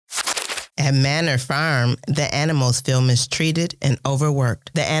At Manor Farm, the animals feel mistreated and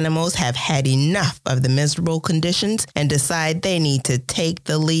overworked. The animals have had enough of the miserable conditions and decide they need to take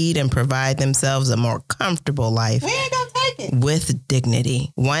the lead and provide themselves a more comfortable life. We ain't gonna take it. With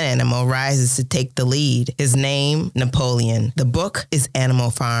dignity. One animal rises to take the lead. His name, Napoleon. The book is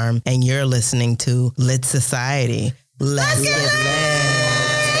Animal Farm, and you're listening to Lit Society. Let's get lit.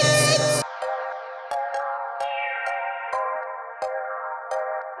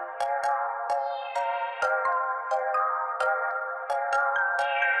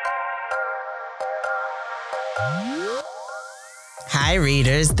 Hi,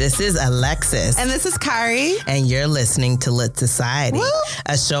 readers. This is Alexis. And this is Kari. And you're listening to Lit Society,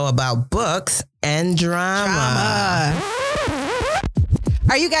 a show about books and drama.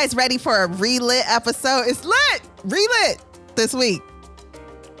 Are you guys ready for a relit episode? It's lit. Relit this week.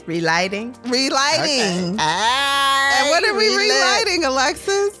 Relighting? Relighting. Okay. And what are we relighting,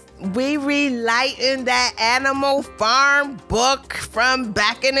 Alexis? We relighting that Animal Farm book from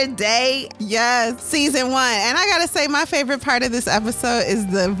back in the day. Yes, season 1. And I gotta say, my favorite part of this episode is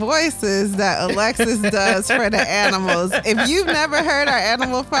the voices that Alexis does for the animals. If you've never heard our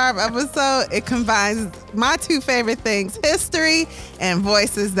Animal Farm episode, it combines my two favorite things, history and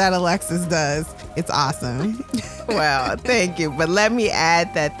voices that Alexis does. It's awesome. Well, thank you. But let me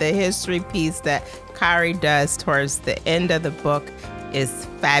add that the history piece that Kari does towards the end of the book is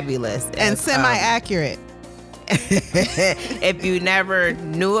fabulous. And semi-accurate. If you never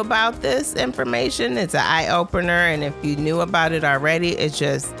knew about this information, it's an eye-opener. And if you knew about it already, it's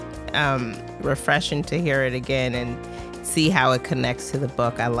just refreshing to hear it again and see how it connects to the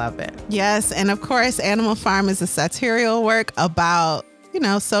book. I love it. Yes. And of course, Animal Farm is a satirical work about,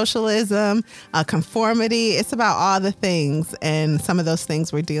 socialism, conformity. It's about all the things and some of those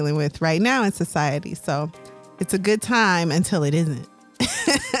things we're dealing with right now in society. So it's a good time until it isn't.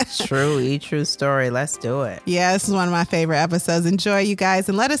 True story. Let's do it. Yeah, this is one of my favorite episodes. Enjoy, you guys,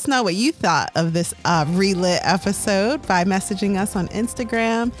 and let us know what you thought of this relit episode by messaging us on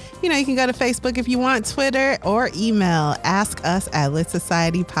Instagram. You can go to Facebook if you want, Twitter, or email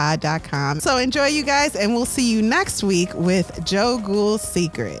askus@litsocietypod.com. So enjoy, you guys, and we'll see you next week with Joe Gould's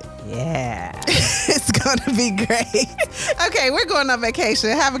Secret. Yeah. It's gonna be great. Okay, we're going on vacation.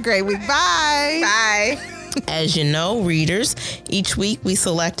 Have a great week. Bye. Bye. As you know, readers, each week we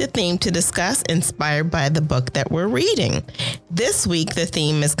select a theme to discuss inspired by the book that we're reading. This week, the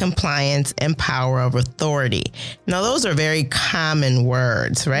theme is compliance and power of authority. Now, those are very common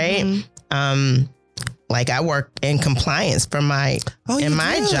words, right? Mm-hmm. Like I work in compliance for my job.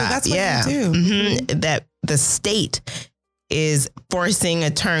 That's what you do. Mm-hmm. That the state is forcing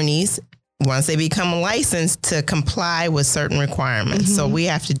attorneys, once they become licensed, to comply with certain requirements. Mm-hmm. So we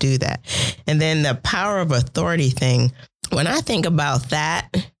have to do that. And then the power of authority thing, when I think about that,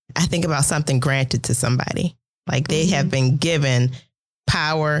 I think about something granted to somebody. Like they have been given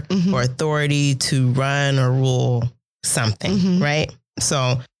power or authority to run or rule something, right?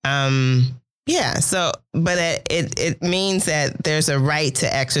 So, but it means that there's a right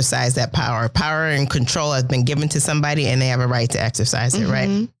to exercise that power. Power and control has been given to somebody and they have a right to exercise it,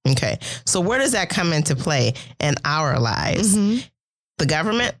 right? Okay. So where does that come into play in our lives? The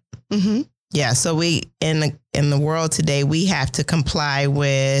government? Yeah. So we, in the world today, we have to comply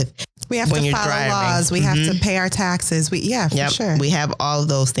with. We have to follow laws. We have to pay our taxes. For sure. We have all of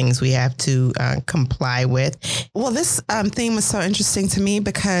those things we have to comply with. Well, this theme was so interesting to me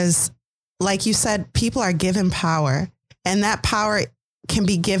because, like you said, people are given power, and that power can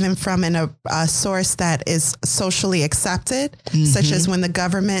be given from a source that is socially accepted, such as when the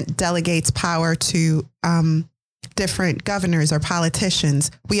government delegates power to different governors or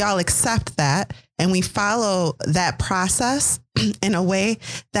politicians. We all accept that, and we follow that process in a way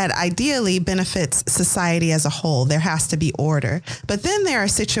that ideally benefits society as a whole. There has to be order. But then there are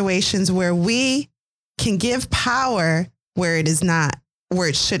situations where we can give power where it is not, where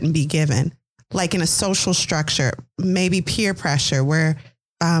it shouldn't be given, like in a social structure, maybe peer pressure, where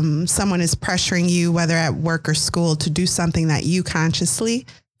someone is pressuring you, whether at work or school, to do something that you consciously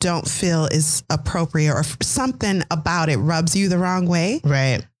don't feel is appropriate, or something about it rubs you the wrong way.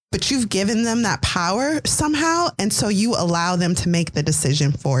 Right. But you've given them that power somehow, and so you allow them to make the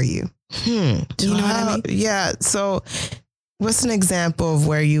decision for you. Do you know what I mean? Yeah. So what's an example of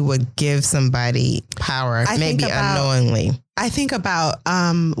where you would give somebody power, maybe unknowingly? I think about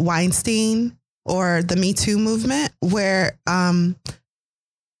Weinstein or the Me Too movement, where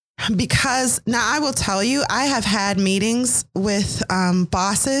because now I will tell you, I have had meetings with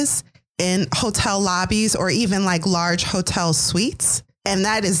bosses in hotel lobbies or even like large hotel suites. And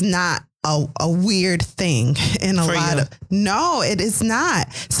that is not a weird thing in a For lot you. of. No, it is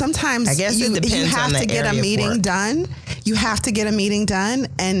not. Sometimes I guess it depends you have on the to get a area of meeting work. done. You have to get a meeting done,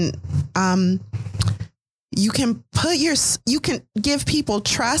 and you can give people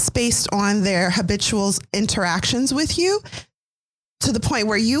trust based on their habitual interactions with you, to the point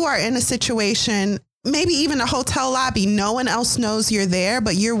where you are in a situation, maybe even a hotel lobby, no one else knows you're there,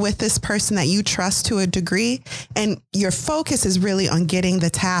 but you're with this person that you trust to a degree, and your focus is really on getting the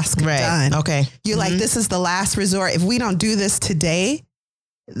task done. Okay. You're like, this is the last resort. If we don't do this today,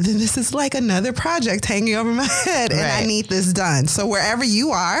 then this is like another project hanging over my head, and I need this done. So wherever you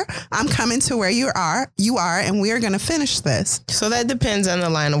are, I'm coming to where you are, and we are going to finish this. So that depends on the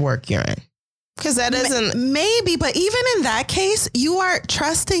line of work you're in. Because that doesn't... Maybe, but even in that case, you are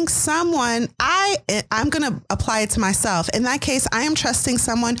trusting someone. I'm going to apply it to myself. In that case, I am trusting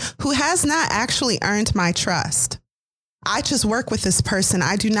someone who has not actually earned my trust. I just work with this person.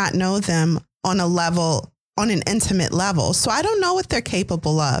 I do not know them on an intimate level. So I don't know what they're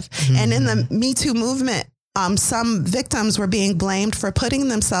capable of. Mm-hmm. And in the Me Too movement, some victims were being blamed for putting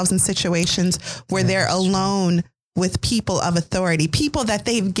themselves in situations where they're alone with people of authority, people that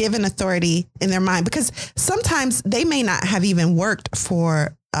they've given authority in their mind, because sometimes they may not have even worked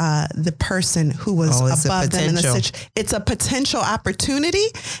for the person who was above them in the situation. It's a potential opportunity.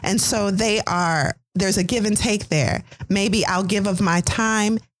 And so there's a give and take there. Maybe I'll give of my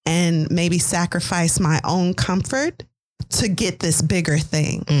time and maybe sacrifice my own comfort to get this bigger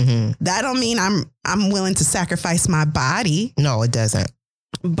thing. Mm-hmm. That don't mean I'm willing to sacrifice my body. No, it doesn't.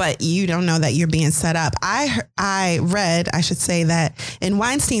 But you don't know that you're being set up. I read, I should say, that in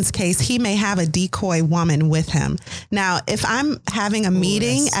Weinstein's case, he may have a decoy woman with him. Now, if I'm having a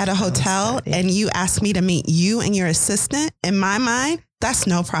meeting at a hotel and you ask me to meet you and your assistant, in my mind, that's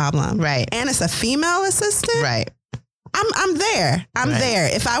no problem. Right. And it's a female assistant. Right. I'm there. I'm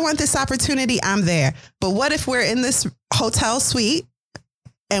there. If I want this opportunity, I'm there. But what if we're in this hotel suite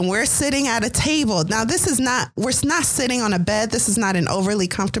and we're sitting at a table? Now, we're not sitting on a bed. This is not an overly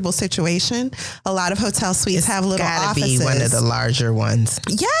comfortable situation. A lot of hotel suites have little offices. Be one of the larger ones.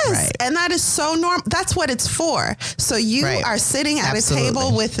 Yes. Right. And that is so normal. That's what it's for. So you are sitting at a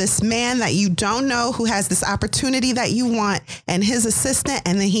table with this man that you don't know, who has this opportunity that you want, and his assistant,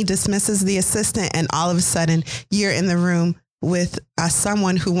 and then he dismisses the assistant, and all of a sudden you're in the room with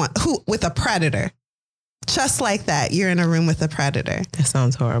someone with a predator. Just like that, you're in a room with a predator. That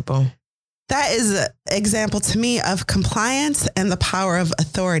sounds horrible. That is an example to me of compliance and the power of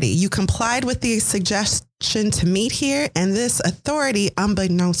authority. You complied with the suggestion to meet here, and this authority,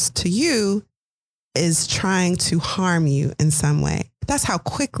 unbeknownst to you, is trying to harm you in some way. That's how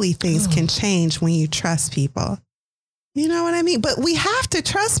quickly things can change when you trust people. You know what I mean? But we have to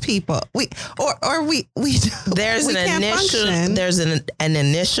trust people. There's an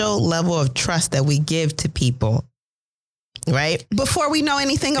initial level of trust that we give to people, right? Before we know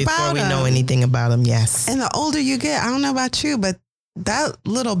anything about them. Yes. And the older you get, I don't know about you, but that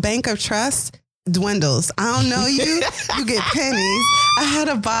little bank of trust dwindles. I don't know you, you get pennies. I had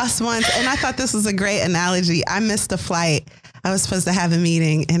a boss once, and I thought this was a great analogy. I missed a flight. I was supposed to have a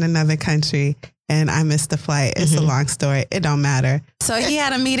meeting in another country, and I missed the flight. It's a long story. It don't matter. So he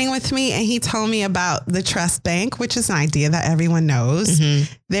had a meeting with me, and he told me about the trust bank, which is an idea that everyone knows.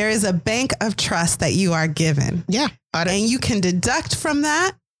 Mm-hmm. There is a bank of trust that you are given. Yeah. And you can deduct from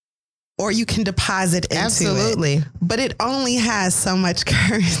that, or you can deposit into it. But it only has so much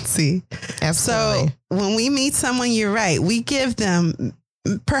currency. Absolutely. So when we meet someone, you're right, we give them,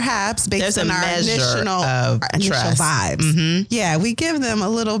 perhaps based on our initial vibes. Mm-hmm. Yeah, we give them a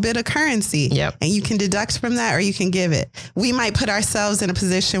little bit of currency. Yep. And you can deduct from that, or you can give it. We might put ourselves in a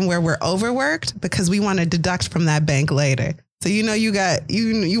position where we're overworked because we want to deduct from that bank later. So you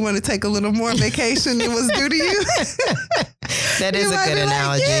want to take a little more vacation than was due to you. That is a good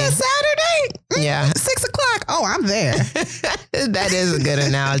analogy. Yeah, Saturday. Yeah. 6 o'clock. Oh, I'm there. That is a good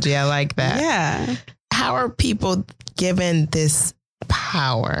analogy. I like that. Yeah. How are people given this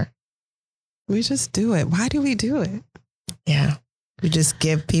power? We just do it. Why do we do it? Yeah. We just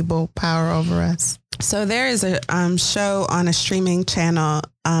give people power over us. So there is a show on a streaming channel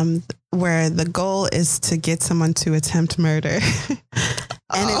where the goal is to get someone to attempt murder.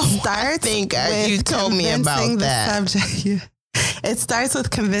 And it starts you told me about that. Subject. It starts with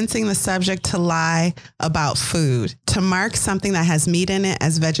convincing the subject to lie about food, to mark something that has meat in it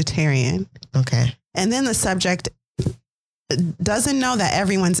as vegetarian. Okay. And then the subject doesn't know that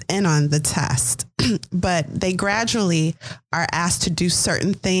everyone's in on the test, but they gradually are asked to do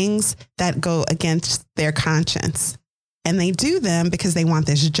certain things that go against their conscience. And they do them because they want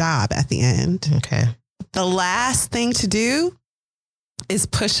this job at the end. Okay. The last thing to do is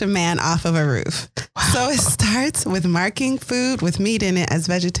push a man off of a roof. Wow. So it starts with marking food with meat in it as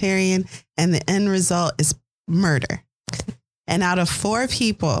vegetarian, and the end result is murder. And out of 4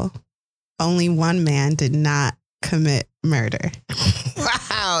 people, only 1 man did not commit murder.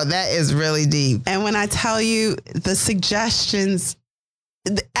 Wow, that is really deep. And when I tell you the suggestions,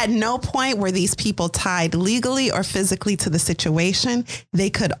 at no point were these people tied legally or physically to the situation.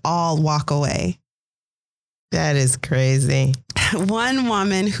 They could all walk away. That is crazy. One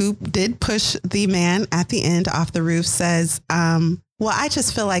woman who did push the man at the end off the roof says, well, I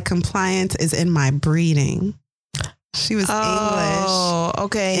just feel like compliance is in my breeding. She was English.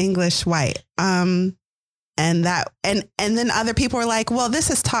 Okay. English white. And then other people were like, well, this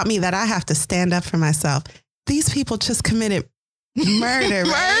has taught me that I have to stand up for myself. These people just committed murder,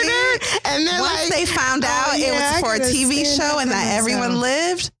 right? And then once they found out it was for a TV show and that everyone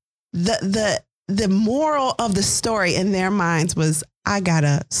lived, the moral of the story in their minds was, I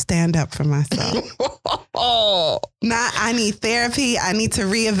gotta stand up for myself. Not, I need therapy. I need to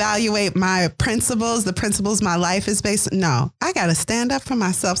reevaluate my principles, the principles my life is based. No, I gotta stand up for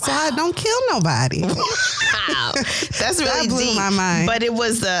myself so I don't kill nobody. Wow, that's really that blew deep. My mind. But it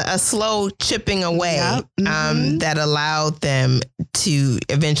was a slow chipping away Yep. That allowed them to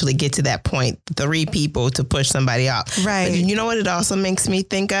eventually get to that point. 3 people to push somebody off. Right. But you know what it also makes me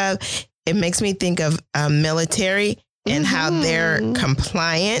think of? It makes me think of military and how they're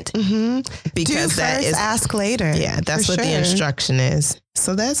compliant because do first, ask later. Yeah, that's what the instruction is.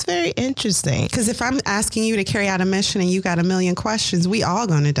 So that's very interesting. Because if I'm asking you to carry out a mission and you got a million questions, we all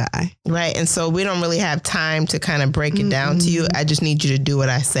going to die. Right. And so we don't really have time to kind of break it down to you. I just need you to do what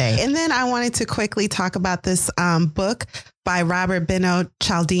I say. And then I wanted to quickly talk about this book by Robert Beno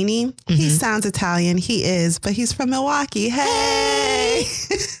Cialdini. He sounds Italian. He is, but he's from Milwaukee. Hey!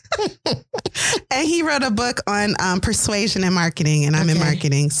 And he wrote a book on persuasion and marketing, and I'm in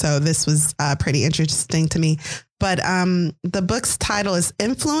marketing. So this was pretty interesting to me. But the book's title is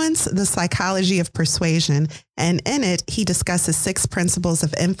Influence, the Psychology of Persuasion. And in it, he discusses 6 principles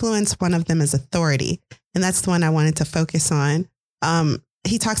of influence. One of them is authority. And that's the one I wanted to focus on.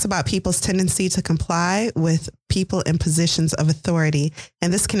 He talks about people's tendency to comply with people in positions of authority.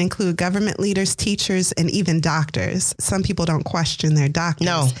 And this can include government leaders, teachers, and even doctors. Some people don't question their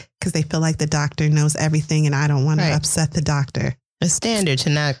doctors because they feel like the doctor knows everything and I don't want to upset the doctor. A standard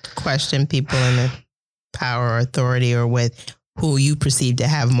to not question people in the power or authority or with who you perceive to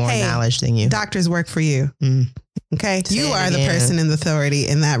have more knowledge than you. Doctors work for you. Okay. You are the person in the authority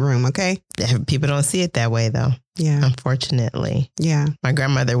in that room. Okay. People don't see it that way though. Yeah. Unfortunately. Yeah. My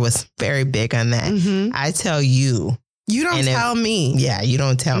grandmother was very big on that. I tell you. You don't tell me. Yeah. You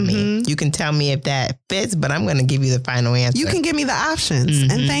don't tell me. You can tell me if that fits, but I'm going to give you the final answer. You can give me the options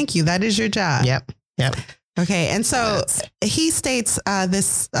and thank you. That is your job. Yep. Okay. And so he states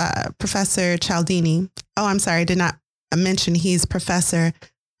this Professor Cialdini. Oh, I'm sorry. I did not mention he's Professor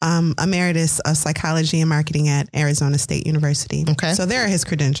Emeritus of Psychology and Marketing at Arizona State University. Okay. So there are his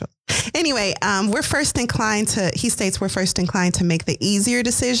credentials. Anyway, he states we're first inclined to make the easier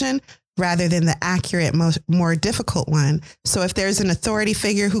decision rather than the accurate, more difficult one. So if there's an authority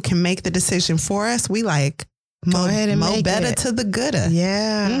figure who can make the decision for us, we go ahead and make better it to the gooder.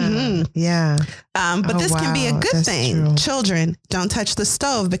 Yeah. Yeah. But this can be a good thing. True. Children, don't touch the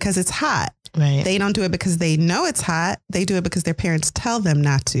stove because it's hot. Right. They don't do it because they know it's hot. They do it because their parents tell them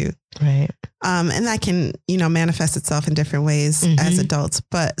not to. Right. And that can, manifest itself in different ways as adults.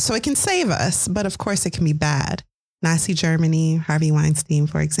 But so it can save us, but of course it can be bad. Nazi Germany, Harvey Weinstein,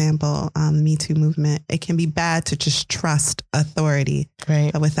 for example, Me Too movement. It can be bad to just trust authority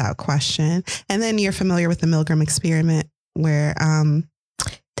without question. And then you're familiar with the Milgram experiment where,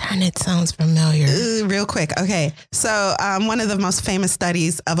 darn, it sounds familiar. Real quick. Okay. So one of the most famous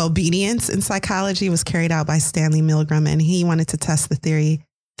studies of obedience in psychology was carried out by Stanley Milgram. And he wanted to test the theory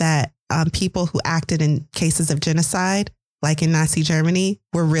that people who acted in cases of genocide, like in Nazi Germany,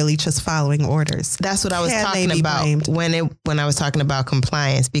 were really just following orders. That's what I was talking about when I was talking about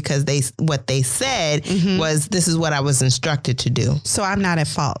compliance, because what they said was, this is what I was instructed to do. So I'm not at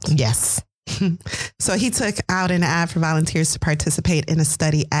fault. Yes. So he took out an ad for volunteers to participate in a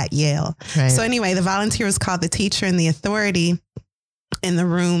study at Yale. Right. So anyway, the volunteer was called the teacher, and the authority in the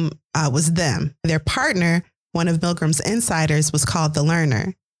room was them. Their partner, one of Milgram's insiders, was called the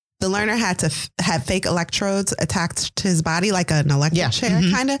learner. The learner had to have fake electrodes attached to his body, like an electric chair,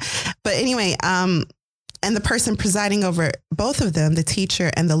 kind of. But anyway, and the person presiding over both of them, the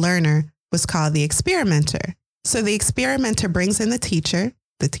teacher and the learner, was called the experimenter. So the experimenter brings in the teacher.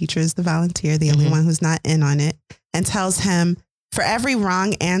 The teacher is the volunteer, the only one who's not in on it, and tells him, for every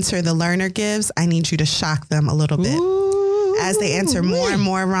wrong answer the learner gives, I need you to shock them a little bit. Ooh. as they answer more and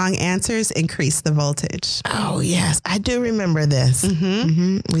more wrong answers, increase the voltage. Oh, yes. I do remember this.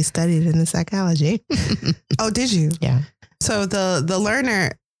 We studied it in psychology. Oh, did you? Yeah. So the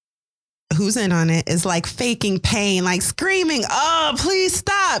learner who's in on it is like faking pain, like screaming, "Oh, please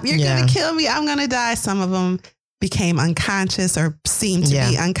stop. You're going to kill me. I'm going to die." Some of them became unconscious or seemed to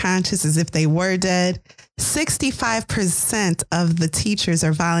be unconscious as if they were dead. 65% of the teachers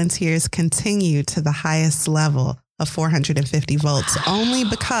or volunteers continue to the highest level of 450 volts only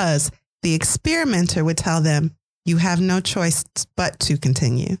because the experimenter would tell them, "You have no choice but to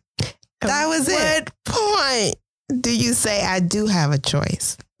continue." That was it. What point do you say I do have a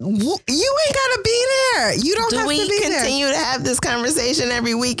choice? You ain't got to be there. You don't have to be there. Do we continue to have this conversation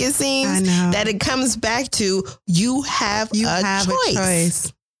every week? It seems I know. that it comes back to you have a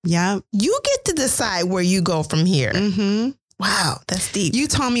choice. Yeah. You get to decide where you go from here. Mm-hmm. Wow, that's deep. You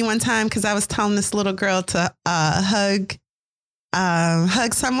told me one time, because I was telling this little girl to hug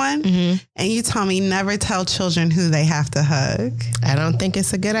someone, and you told me never tell children who they have to hug. I don't think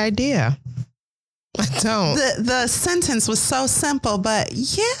it's a good idea. I don't. The sentence was so simple, but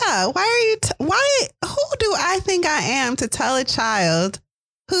yeah, who do I think I am to tell a child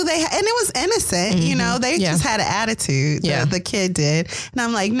who they, and it was innocent, you know, they just had an attitude, the kid did. And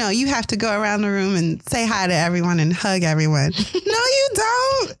I'm like, no, you have to go around the room and say hi to everyone and hug everyone. No, you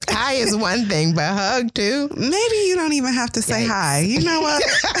don't. Hi is one thing, but hug too. Maybe you don't even have to say hi. You know what?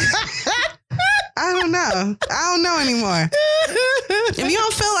 I don't know. I don't know anymore. If you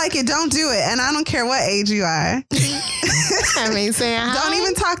don't feel like it, don't do it. And I don't care what age you are. I mean, saying hi. Don't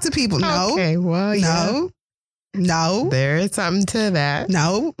even talk to people. No. Okay, well, No. There is something to that.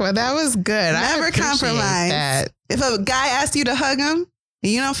 No. Well, that was good. Never compromise. That. If a guy asks you to hug him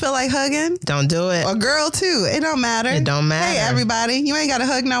and you don't feel like hugging, don't do it. Or girl too. It don't matter. It don't matter. Hey, everybody, you ain't got to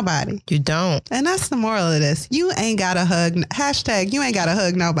hug nobody. You don't. And that's the moral of this. You ain't got to hug. # you ain't got to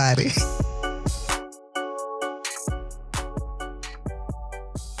hug nobody.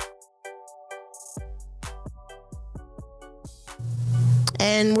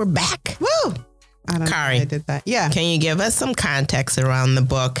 And we're back. Woo! I don't Kari, know if I did that. Yeah. Can you give us some context around the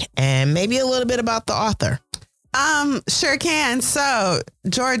book and maybe a little bit about the author? Sure can. So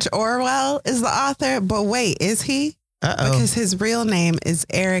George Orwell is the author, but wait, is he? Uh-oh. Because his real name is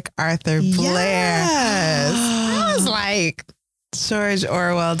Eric Arthur Blair. Yes. I was like, George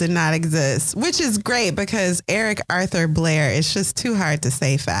Orwell did not exist, which is great because Eric Arthur Blair is just too hard to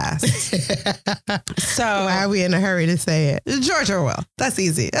say fast. So why are we in a hurry to say it? George Orwell. That's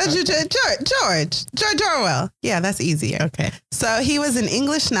easy. Okay. George Orwell. Yeah, that's easier. Okay. So he was an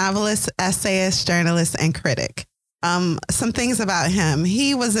English novelist, essayist, journalist, and critic. Some things about him.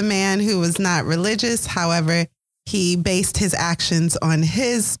 He was a man who was not religious. However, he based his actions on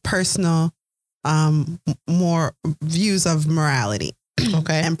his personal more views of morality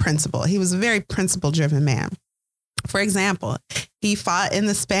and principle. He was a very principle driven man. For example, he fought in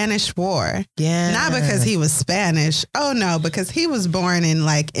the Spanish War. Yeah. Not because he was Spanish. Oh no, because he was born in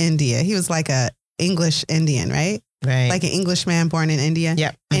like India. He was like a English Indian, right? Right. Like an English man born in India.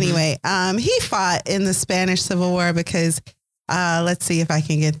 Yep. Anyway, he fought in the Spanish Civil War because let's see if I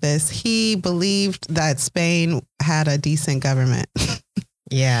can get this. He believed that Spain had a decent government.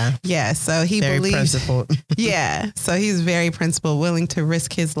 Yeah. Yeah. So he very believed. Principled. Yeah. So he's very principled, willing to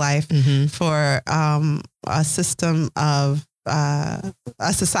risk his life for a system of a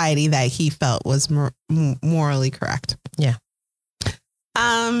society that he felt was morally correct. Yeah.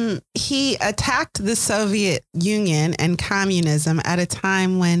 He attacked the Soviet Union and communism at a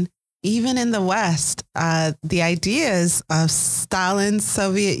time when even in the West, the ideas of Stalin's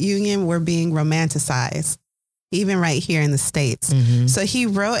Soviet Union were being romanticized. Even right here in the States. So he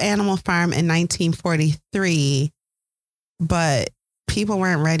wrote Animal Farm in 1943, but people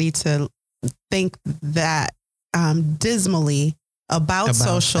weren't ready to think that dismally about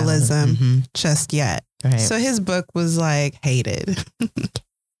socialism just yet. Right. So his book was like hated.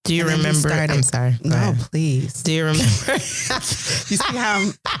 Do you remember? I'm sorry. No, please. Do you remember? You see how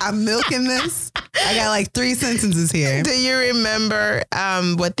I'm milking this? I got like 3 sentences here. Do you remember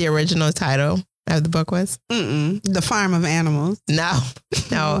what the original title of the book was? The Farm of Animals. No.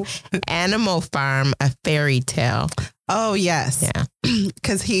 Animal Farm, a fairy tale. Oh, yes. Yeah.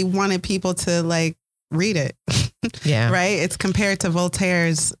 Because he wanted people to like read it. Yeah. Right? It's compared to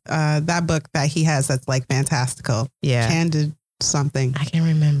Voltaire's, that book that he has that's like fantastical. Yeah. Candid something. I can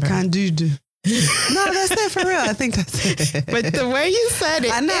remember. Candide. No, that's it for real. I think that's it. But the way you said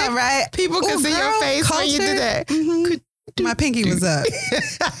it. I know, right? People could see your face when you did that. My pinky was up.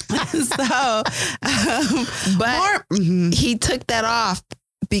 So, but he took that off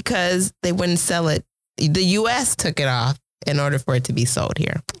because they wouldn't sell it. The U.S. took it off in order for it to be sold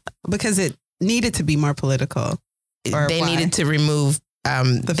here. Because it needed to be more political. Or they why? needed to remove,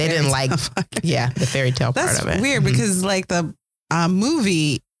 they didn't like, the fairy tale part of it. That's weird because like the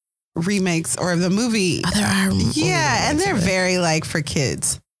movie remakes or the movie. There are and they're very like for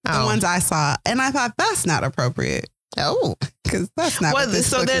kids. The ones I saw. And I thought that's not appropriate. Oh, because that's not what this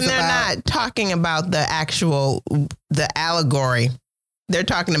so book then is they're about. not talking about the allegory. They're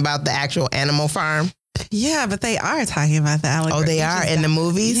talking about the actual Animal Farm. Yeah, but they are talking about the allegory. Oh, they are in the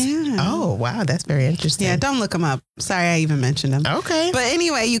movies? Yeah. Oh, wow. That's very interesting. Yeah, don't look them up. Sorry, I even mentioned them. Okay. But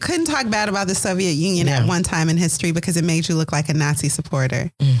anyway, you couldn't talk bad about the Soviet Union at one time in history because it made you look like a Nazi supporter.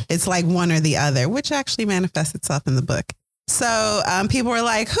 It's like one or the other, which actually manifests itself in the book. So people were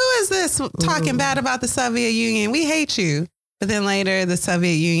like, who is this talking bad about the Soviet Union? We hate you. But then later, the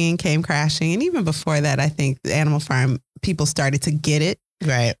Soviet Union came crashing. And even before that, I think the Animal Farm people started to get it.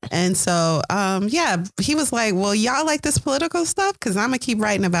 Right. And so, he was like, well, y'all like this political stuff? Because I'm going to keep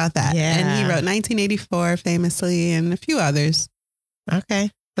writing about that. Yeah. And he wrote 1984 famously and a few others. Okay.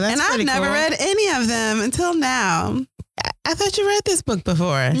 Well, that's and I've never read any of them until now. I thought you read this book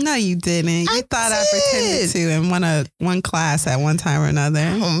before. No, you didn't. You thought I pretended to in one class at one time or another.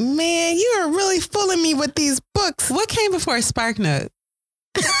 Oh, man, you are really fooling me with these books. What came before Spark Note?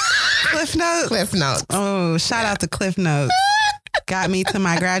 Cliff Notes? Cliff Notes. Oh, shout out to Cliff Notes. Got me to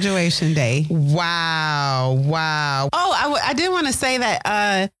my graduation day. Wow. Oh, I did want to say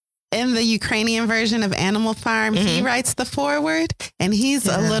that in the Ukrainian version of Animal Farm, he writes the foreword, and he's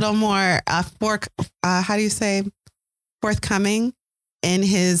a little more forthcoming in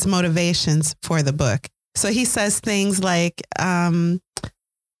his motivations for the book. So he says things like the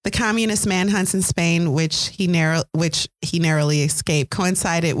communist manhunts in Spain, which he narrowly escaped,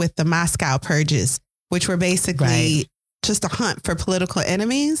 coincided with the Moscow purges, which were basically just a hunt for political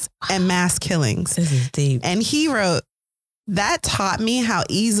enemies and mass killings. This is deep. And he wrote, that taught me how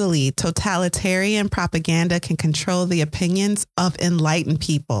easily totalitarian propaganda can control the opinions of enlightened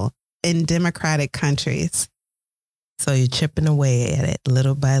people in democratic countries. So you're chipping away at it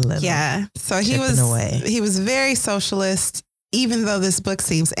little by little. Yeah. So he was very socialist. Even though this book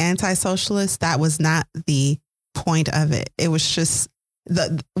seems anti-socialist, that was not the point of it. It was just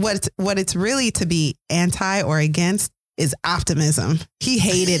what it's really to be anti or against is optimism. He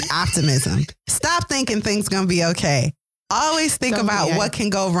hated optimism. Stop thinking things gonna be okay. Always think about what can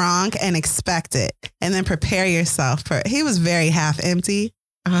go wrong and expect it, and then prepare yourself for it. He was very half empty.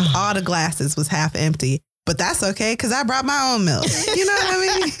 All the glasses was half empty, but that's okay because I brought my own milk. You know what I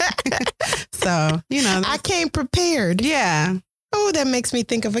mean? So, I came prepared. Yeah. Oh, that makes me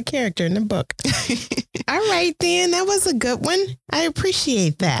think of a character in the book. All right, then. That was a good one. I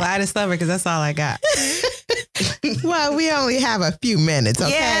appreciate that. Glad it's over because that's all I got. Well, we only have a few minutes,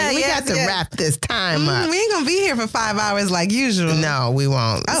 okay? Yeah, we got to wrap this time up. We ain't going to be here for 5 hours like usual. No, we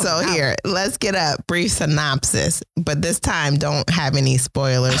won't. Here, let's get a brief synopsis. But this time, don't have any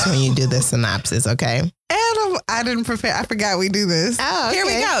spoilers when you do the synopsis, okay? Adam, I didn't prepare. I forgot we do this. Oh, okay. Here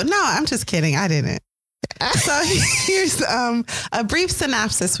we go. No, I'm just kidding. I didn't. So here's a brief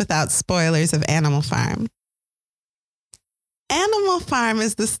synopsis without spoilers of Animal Farm. Animal Farm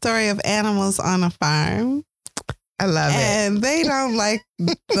is the story of animals on a farm. I love it. And they don't like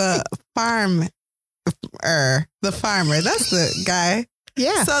the farmer. That's the guy.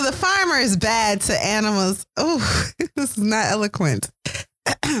 Yeah. So the farmer is bad to animals. Oh, this is not eloquent.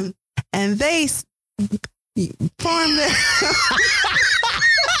 And they form their...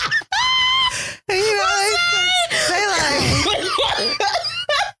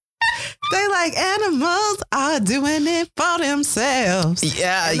 They like animals are doing it for themselves.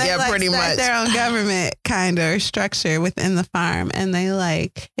 Yeah, pretty much. Their own government kind of structure within the farm, and they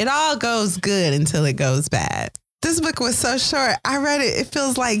it all goes good until it goes bad. This book was so short. I read it. It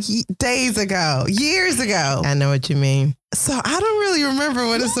feels like days ago, years ago. I know what you mean. So I don't really remember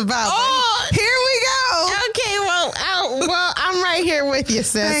what it's about. Oh, here we go. Okay, well, I'm right here with you,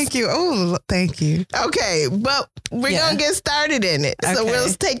 sis. Thank you. Oh, thank you. Okay, but we're going to get started in it. Okay. So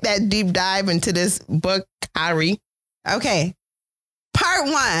we'll take that deep dive into this book, Kari. Okay. Part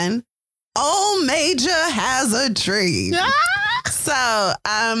 1, Old Major has a dream. So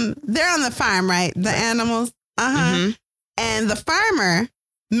they're on the farm, right? The animals. Mm-hmm. And the farmer,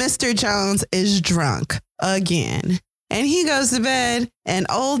 Mr. Jones, is drunk again. And he goes to bed, and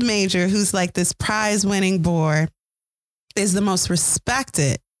Old Major, who's like this prize-winning boar, is the most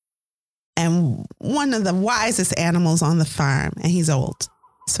respected and one of the wisest animals on the farm. And he's old.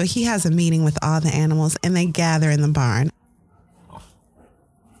 So he has a meeting with all the animals, and they gather in the barn.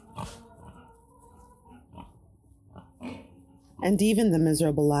 And even the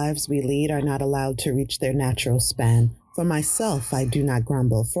miserable lives we lead are not allowed to reach their natural span, For myself, I do not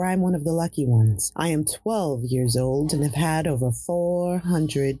grumble, for I am one of the lucky ones. I am 12 years old and have had over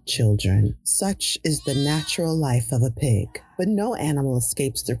 400 children. Such is the natural life of a pig. But no animal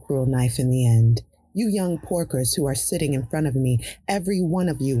escapes the cruel knife in the end. You young porkers who are sitting in front of me, every one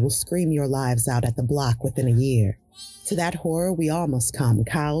of you will scream your lives out at the block within a year. To that horror we all must come,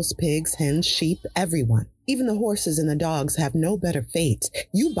 cows, pigs, hens, sheep, everyone. Even the horses and the dogs have no better fate.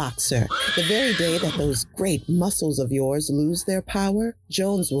 You, boxer, the very day that those great muscles of yours lose their power,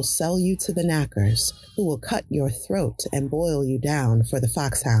 Jones will sell you to the knackers, who will cut your throat and boil you down for the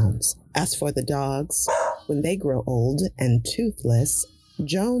foxhounds. As for the dogs, when they grow old and toothless,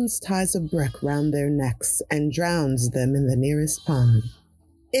 Jones ties a brick round their necks and drowns them in the nearest pond.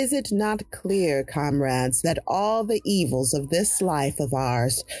 Is it not clear, comrades, that all the evils of this life of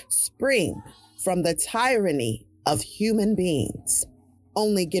ours spring from the tyranny of human beings?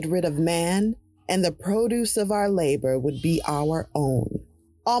 Only get rid of man, and the produce of our labor would be our own.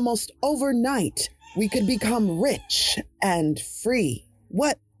 Almost overnight, we could become rich and free.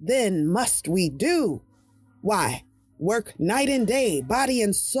 What then must we do? Why, work night and day, body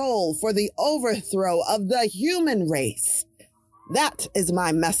and soul, for the overthrow of the human race. That is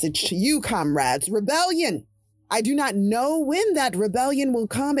my message to you, comrades. Rebellion! I do not know when that rebellion will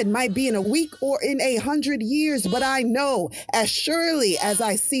come. It might be in a week or in 100 years, but I know, as surely as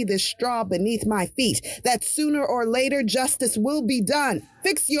I see this straw beneath my feet, that sooner or later justice will be done.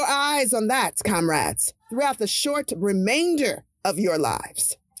 Fix your eyes on that, comrades, throughout the short remainder of your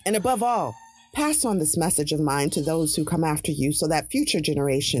lives. And above all, pass on this message of mine to those who come after you so that future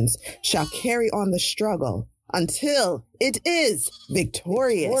generations shall carry on the struggle until it is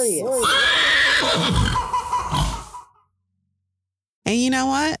victorious. And you know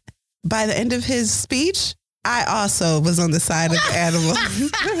what? By the end of his speech, I also was on the side of the animal.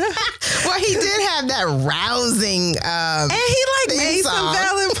 Well, he did have that rousing and he made some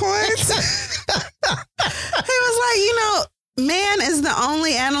valid points. He was like, you know, man is the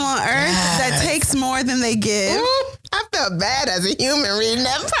only animal on earth that takes more than they give. Ooh, I felt bad as a human reading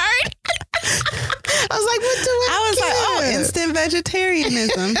that part. I was like, what do I was like, oh, instant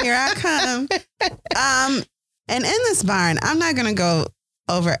vegetarianism. Here I come. And in this barn, I'm not going to go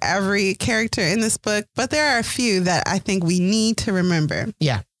over every character in this book, but there are a few that I think we need to remember.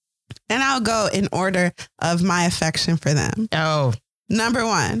 Yeah. And I'll go in order of my affection for them. Oh. Number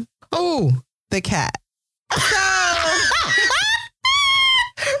one. Oh. The cat.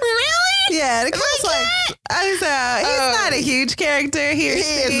 Really? Yeah, the cat's like, he's not a huge character here. He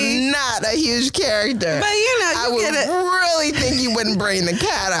is not a huge character. But you know, I would really think you wouldn't bring the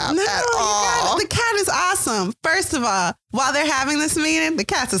cat out at all. The cat is awesome. First of all, while they're having this meeting, the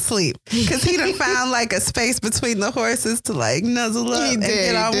cat's asleep because he done found like a space between the horses to like nuzzle up and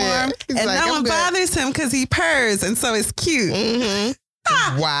get all warm. He's and like, no one bothers him because he purrs, and so it's cute.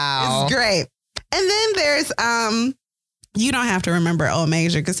 Mm-hmm. Wow, it's great. And then there's you don't have to remember Old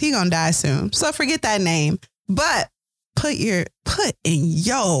Major because he gonna die soon. So forget that name. But put in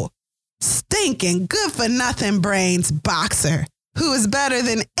yo stinking good for nothing brains Boxer, who is better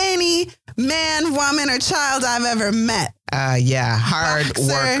than any man, woman, or child I've ever met. Hard Boxer.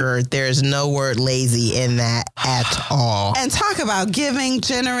 Worker. There's no word lazy in that at all. And talk about giving,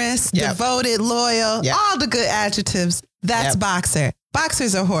 generous, devoted, loyal, all the good adjectives. That's Boxer.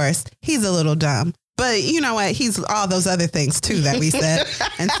 Boxer's a horse. He's a little dumb. But you know what? He's all those other things, too, that we said.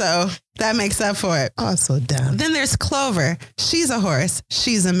 And so that makes up for it. Also dumb. Then there's Clover. She's a horse.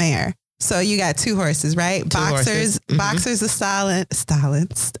 She's a mare. So you got two horses, right? Boxer's a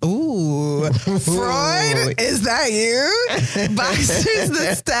stylist. Ooh. Freud, is that you? Boxer's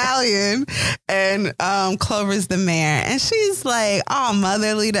the stallion. And Clover's the mare. And she's like all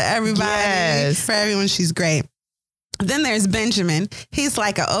motherly to everybody. Yes. For everyone, she's great. Then there's Benjamin. He's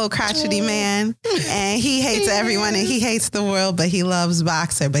like an old crotchety man, and he hates everyone and he hates the world, but he loves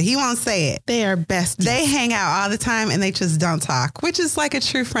Boxer, but he won't say it. They are besties. They hang out all the time and they just don't talk, which is like a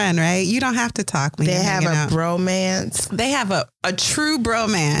true friend, right? You don't have to talk when you're hanging out. They have a bromance. They have a true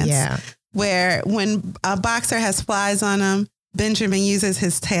bromance. Yeah. Where when a Boxer has flies on him, Benjamin uses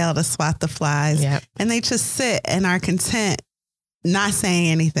his tail to swat the flies. Yep. And they just sit and are content not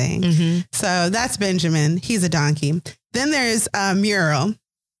saying anything. Mm-hmm. So that's Benjamin. He's a donkey. Then there's Muriel.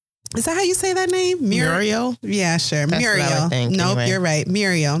 Is that how you say that name? Muriel? Yeah, sure. That's Muriel. what I would think, nope, anyway. You're right.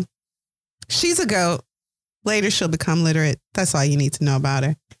 Muriel. She's a goat. Later, she'll become literate. That's all you need to know about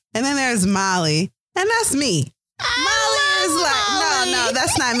her. And then there's Molly. And that's me. Molly is like, no,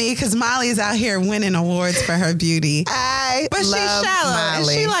 that's not me, because Molly is out here winning awards for her beauty. I But she's shallow. And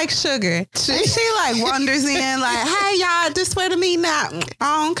she like sugar. And she like wanders in like, hey, y'all, this way to me now.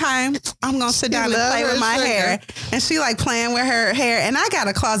 Oh, okay. I'm going to sit down and play with my hair. And she like playing with her hair. And I got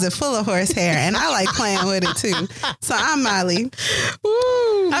a closet full of horsehair. And I like playing with it too. So I'm Molly.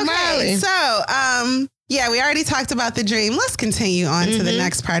 Ooh, okay, Molly. So, yeah, we already talked about the dream. Let's continue on to the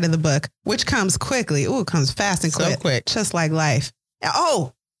next part of the book, which comes quickly. Ooh, it comes fast and quick. So quick. Just like life.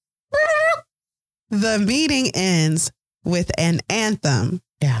 Oh, the meeting ends with an anthem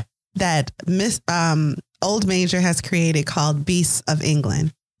that Old Major has created called Beasts of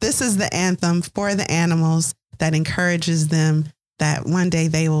England. This is the anthem for the animals that encourages them that one day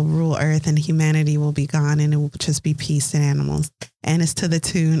they will rule Earth and humanity will be gone and it will just be peace and animals. And it's to the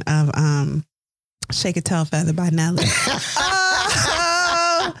tune of Shake a Tail Feather by Nelly.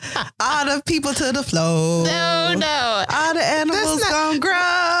 All the people to the floor. No. All the animals gonna grow.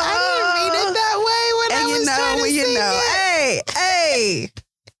 I didn't read it that way when I was trying to sing it. Hey,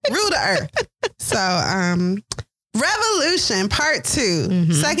 rule the earth. So, Revolution Part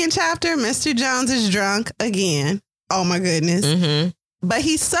 2. Second chapter, Mr. Jones is drunk again. Oh my goodness. But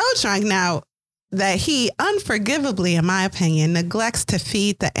he's so drunk now that he unforgivably, in my opinion, neglects to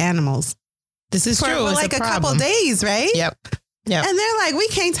feed the animals. This is true. For like a couple days, right? Yep. And they're like, we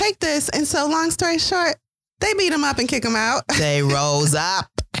can't take this. And so long story short, they beat him up and kick him out. They rose up.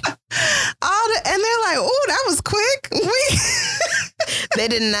 And they're like, oh, that was quick. They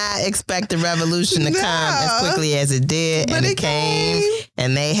did not expect the revolution to come as quickly as it did. But and it came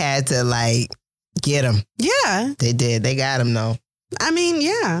and they had to like get him. Yeah. They did. They got him though. I mean,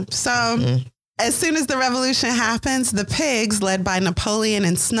 yeah. So as soon as the revolution happens, the pigs, led by Napoleon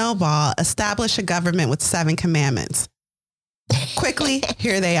and Snowball, establish a government with 7 commandments. Quickly,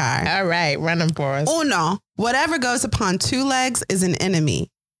 here they are. All right, run them for us. 1. Whatever goes upon 2 legs is an enemy.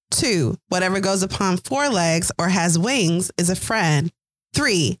 2. Whatever goes upon 4 legs or has wings is a friend.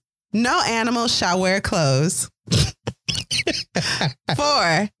 3. No animal shall wear clothes.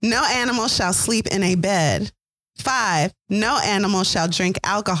 4. No animal shall sleep in a bed. 5. No animal shall drink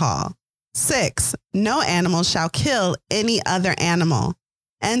alcohol. 6. No animal shall kill any other animal.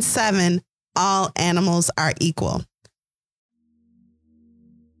 And 7. All animals are equal.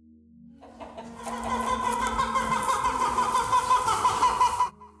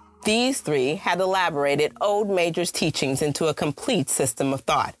 These 3 had elaborated Old Major's teachings into a complete system of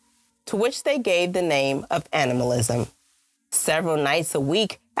thought, to which they gave the name of animalism. Several nights a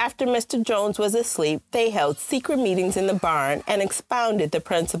week after Mr. Jones was asleep, they held secret meetings in the barn and expounded the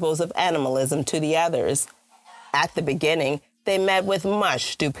principles of animalism to the others. At the beginning, they met with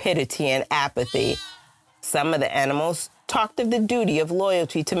much stupidity and apathy. Some of the animals talked of the duty of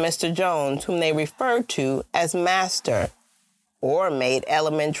loyalty to Mr. Jones, whom they referred to as Master, or made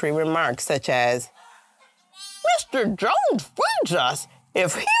elementary remarks such as, Mr. Jones feeds us.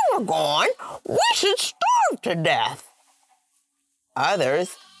 If he were gone, we should starve to death.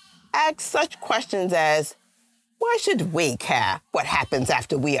 Others asked such questions as, why should we care what happens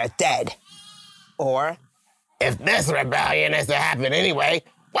after we are dead? Or, if this rebellion is to happen anyway,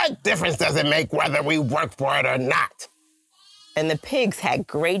 what difference does it make whether we work for it or not? And the pigs had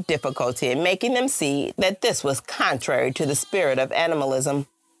great difficulty in making them see that this was contrary to the spirit of animalism.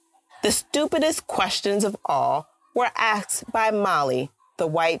 The stupidest questions of all were asked by Molly, the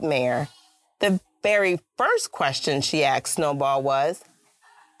white mare. The very first question she asked Snowball was,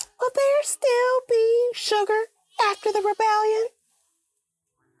 will there still be sugar after the rebellion?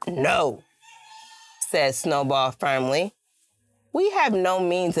 No, said Snowball firmly. We have no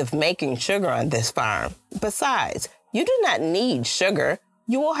means of making sugar on this farm. Besides, you do not need sugar.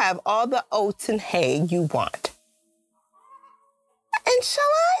 You will have all the oats and hay you want. And shall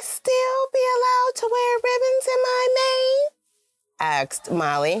I still be allowed to wear ribbons in my mane? Asked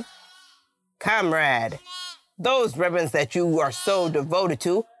Molly. Comrade, those ribbons that you are so devoted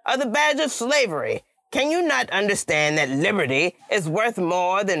to are the badge of slavery. Can you not understand that liberty is worth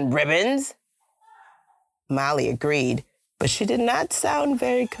more than ribbons? Molly agreed, but she did not sound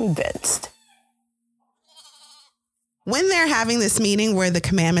very convinced. When they're having this meeting where the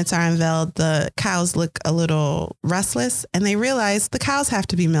commandments are unveiled, the cows look a little restless and they realize the cows have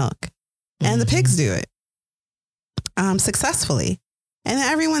to be milked and the pigs do it successfully. And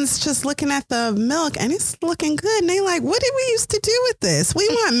everyone's just looking at the milk and it's looking good. And they like, what did we used to do with this? We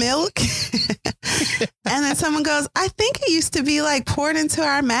want milk. And then someone goes, I think it used to be like poured into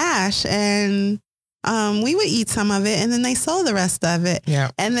our mash and we would eat some of it and then they sold the rest of it. Yeah.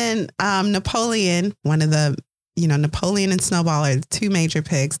 And then Napoleon, Napoleon and Snowball are the 2 major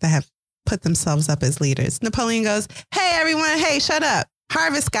pigs that have put themselves up as leaders. Napoleon goes, hey, everyone. Hey, shut up.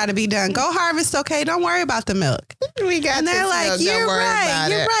 Harvest got to be done. Go harvest, okay? Don't worry about the milk. We got and they're this like, milk. you're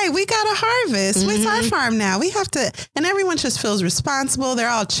right. We got to harvest. It's our farm now. We have to. And everyone just feels responsible. They're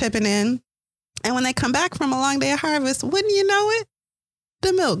all chipping in. And when they come back from a long day of harvest, wouldn't you know it?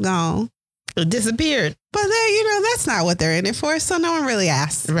 The milk gone. It disappeared. But then, that's not what they're in it for. So no one really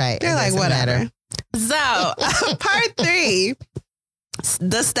asks. Right. They're like, whatever. Matter. So part 3,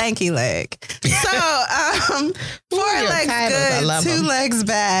 the stanky leg. So 4 legs good, 2 legs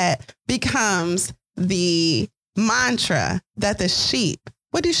bad becomes the mantra that the sheep,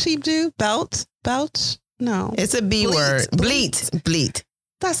 what do sheep do? Belch? No. It's a B word. Bleat.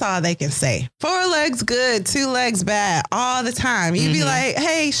 That's all they can say. 4 legs good, 2 legs bad all the time. You'd be like,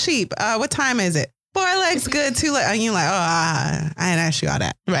 hey, sheep, what time is it? 4 legs good, 2 legs. And you're like, I didn't ask you all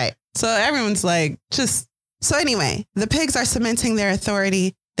that. Right. So everyone's like, so anyway, the pigs are cementing their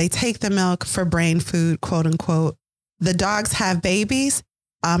authority. They take the milk for brain food, quote unquote. The dogs have babies.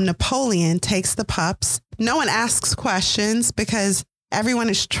 Napoleon takes the pups. No one asks questions because everyone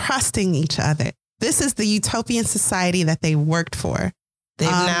is trusting each other. This is the utopian society that they worked for. They've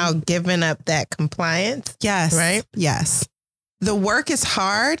now given up that compliance. Yes. Right? Yes. The work is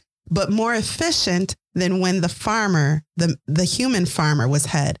hard, but more efficient than when the farmer, the human farmer was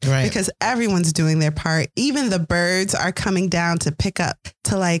head. Right. Because everyone's doing their part. Even the birds are coming down to pick up,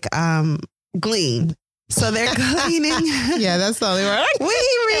 to glean. So they're gleaning. Yeah, that's the only word. We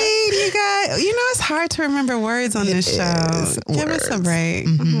read, you guys. It's hard to remember words on this show. Give us a break.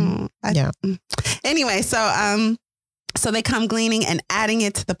 Yeah. Anyway, so they come gleaning and adding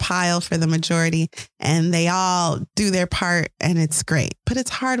it to the pile for the majority, and they all do their part, and it's great. But it's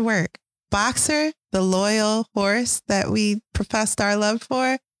hard work. Boxer, the loyal horse that we professed our love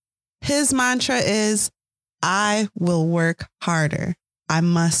for, his mantra is, I will work harder. I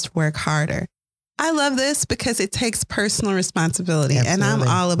must work harder. I love this because it takes personal responsibility. Absolutely. And I'm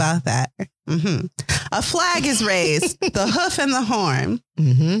all about that. A flag is raised, the hoof and the horn.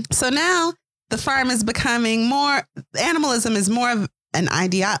 So now the farm is becoming animalism is more than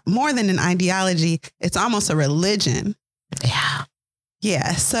an ideology. It's almost a religion. Yeah.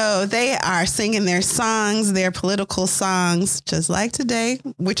 Yeah. So they are singing their songs, their political songs, just like today,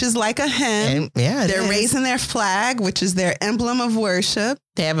 which is like a hymn. They're raising their flag, which is their emblem of worship.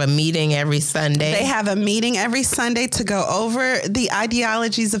 They have a meeting every Sunday. To go over the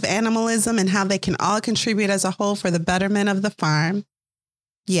ideologies of animalism and how they can all contribute as a whole for the betterment of the farm.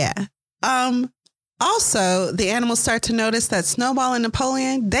 Yeah. Also, the animals start to notice that Snowball and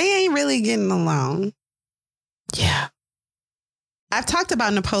Napoleon, they ain't really getting along. Yeah. I've talked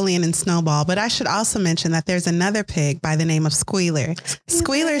about Napoleon and Snowball, but I should also mention that there's another pig by the name of Squealer.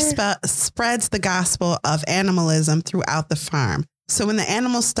 Squealer spreads the gospel of animalism throughout the farm. So when the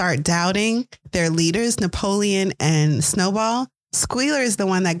animals start doubting their leaders, Napoleon and Snowball, Squealer is the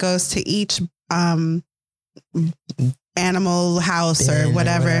one that goes to each animal house or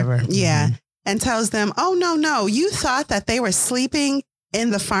whatever. Yeah. And tells them, oh, no, you thought that they were sleeping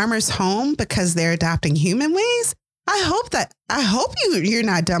in the farmer's home because they're adopting human ways? I hope you're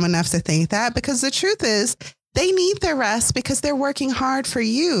not dumb enough to think that, because the truth is they need their rest because they're working hard for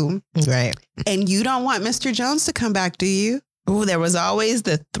you. Right. And you don't want Mr. Jones to come back, do you? Oh, there was always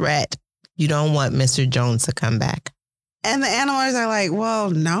the threat. You don't want Mr. Jones to come back. And the animals are like, well,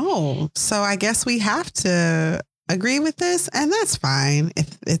 no. So I guess we have to agree with this. And that's fine if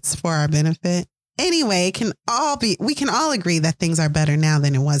it's for our benefit. Anyway, we can all agree that things are better now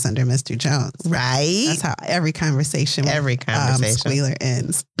than it was under Mr. Jones. Right. That's how every conversation Squealer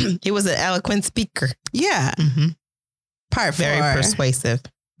ends. He was an eloquent speaker. Yeah. Part 4. Very persuasive.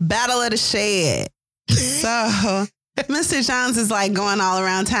 Battle of the Shed. So Mr. Jones is like going all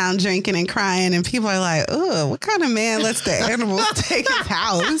around town drinking and crying, and people are like, oh, what kind of man lets the animals take his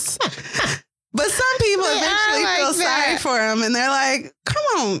house? But some people eventually feel sorry for him, and they're like, come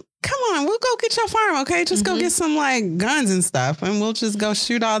on, we'll go get your farm, okay? Just go get some like guns and stuff, and we'll just go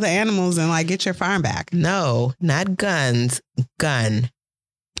shoot all the animals and like get your farm back. No, not guns, gun.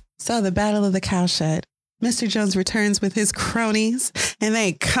 So the Battle of the Cowshed. Mr. Jones returns with his cronies, and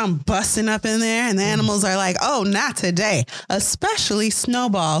they come busting up in there, and the animals are like, oh, not today. Especially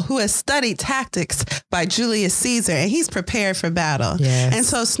Snowball, who has studied tactics by Julius Caesar, and he's prepared for battle. Yes. And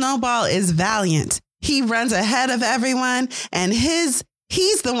so Snowball is valiant. He runs ahead of everyone, and he's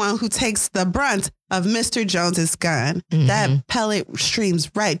the one who takes the brunt of Mr. Jones's gun. That pellet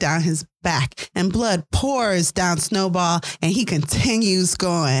streams right down his back, and blood pours down Snowball, and he continues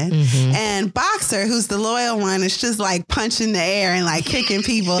going. And Boxer, who's the loyal one, is just like punching the air and like kicking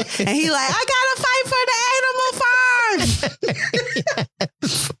people. And he like, I gotta fight for the animal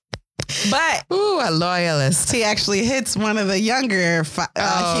farm. But Ooh, a loyalist. he actually hits one of the younger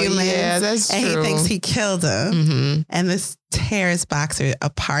humans. Yeah, that's and true. he thinks he killed him. Mm-hmm. And this tears Boxer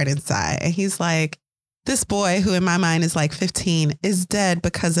apart inside. And he's like, this boy, who in my mind is like 15, is dead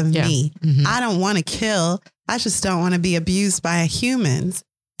because of me. Mm-hmm. I don't want to kill. I just don't want to be abused by humans.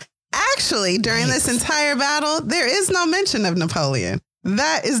 Actually, during this entire battle, there is no mention of Napoleon.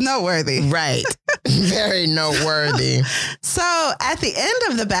 That is noteworthy. Right. Very noteworthy. So at the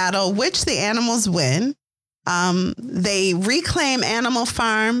end of the battle, which the animals win, they reclaim Animal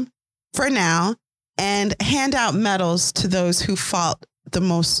Farm for now and hand out medals to those who fought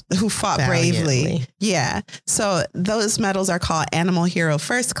bravely. Valiantly. Yeah. So those medals are called Animal Hero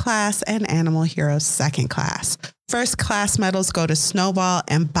First Class and Animal Hero Second Class. First class medals go to Snowball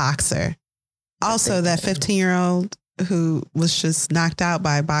and Boxer. Also, that 15-year-old who was just knocked out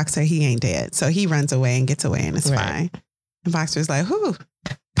by Boxer, he ain't dead. So he runs away and gets away and it's fine. And Boxer's like, whew.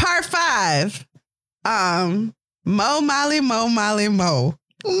 Part 5. Mo, Molly, Mo, Molly, Mo.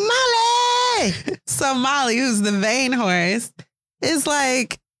 Molly! So Molly, who's the vain horse, is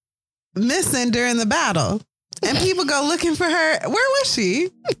like missing during the battle. And people go looking for her. Where was she?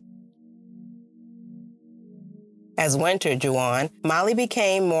 As winter drew on, Molly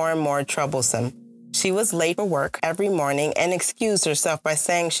became more and more troublesome. She was late for work every morning and excused herself by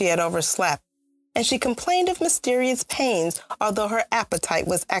saying she had overslept. And she complained of mysterious pains, although her appetite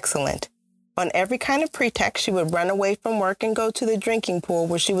was excellent. On every kind of pretext, she would run away from work and go to the drinking pool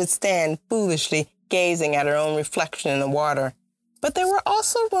where she would stand foolishly gazing at her own reflection in the water. But there were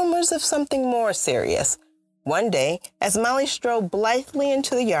also rumors of something more serious. One day, as Molly strode blithely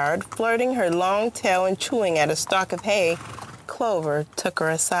into the yard, flirting her long tail and chewing at a stalk of hay, Clover took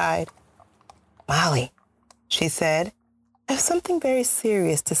her aside. "Molly," she said, "I have something very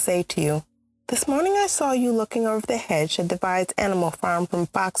serious to say to you. This morning I saw you looking over the hedge that divides Animal Farm from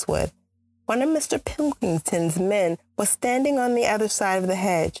Foxwood. One of Mr. Pilkington's men was standing on the other side of the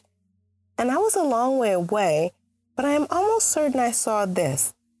hedge, and I was a long way away, but I am almost certain I saw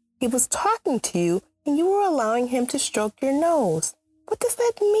this. He was talking to you, and you were allowing him to stroke your nose. What does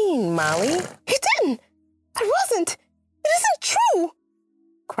that mean, Molly?" "He didn't! I wasn't! It isn't true!"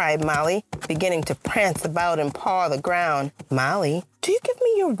 cried Molly, beginning to prance about and paw the ground. "Molly, do you give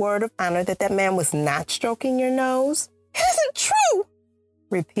me your word of honor that that man was not stroking your nose?" "It isn't true!"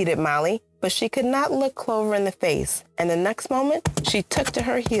 repeated Molly, but she could not look Clover in the face, and the next moment she took to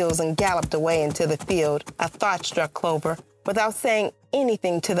her heels and galloped away into the field. A thought struck Clover. Without saying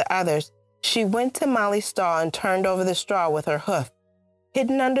anything to the others, she went to Molly's stall and turned over the straw with her hoof.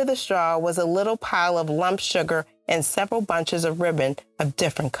 Hidden under the straw was a little pile of lump sugar and several bunches of ribbon of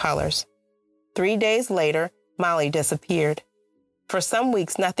different colors. 3 days later, Molly disappeared. For some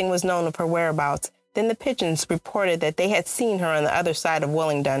weeks, nothing was known of her whereabouts. Then the pigeons reported that they had seen her on the other side of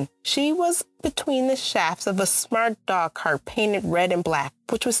Willingdon. She was between the shafts of a smart dog cart painted red and black,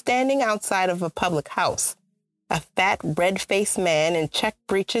 which was standing outside of a public house. A fat, red-faced man in checked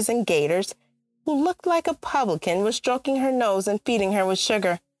breeches and gaiters, who looked like a publican, was stroking her nose and feeding her with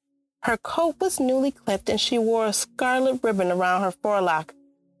sugar. Her coat was newly clipped, and she wore a scarlet ribbon around her forelock.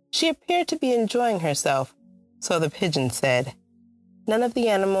 She appeared to be enjoying herself, so the pigeon said. None of the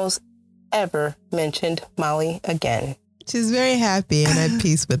animals ever mentioned Molly again. She's very happy and at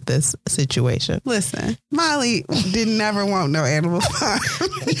peace with this situation. Listen, Molly didn't never want no Animal Farm.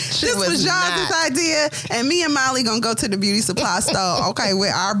 This was y'all's idea, and me and Molly gonna go to the beauty supply store, okay,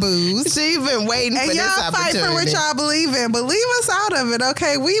 with our booze. She's been waiting and for this y'all fight opportunity. for what y'all believe in, but leave us out of it,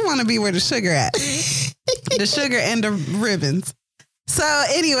 okay? We want to be where the sugar at. The sugar and the ribbons. So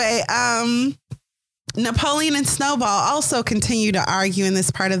anyway, Napoleon and Snowball also continue to argue in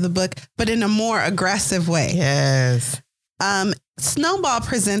this part of the book, but in a more aggressive way. Yes. Snowball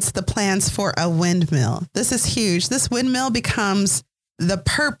presents the plans for a windmill. This is huge. This windmill becomes the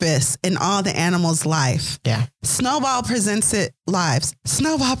purpose in all the animals' life. Yeah. Snowball presents it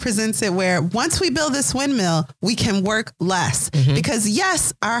Snowball presents it where once we build this windmill, we can work less. Because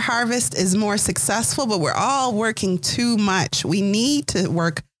yes, our harvest is more successful, but we're all working too much. We need to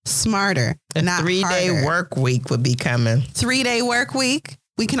work smarter, not 3-day harder. work week would be coming. 3-day work week.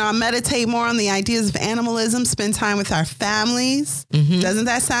 We can all meditate more on the ideas of animalism, spend time with our families. Doesn't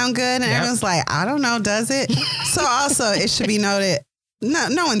that sound good? And everyone's like, I don't know, does it? So also it should be noted,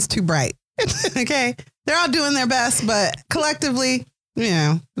 no one's too bright. Okay. They're all doing their best, but collectively,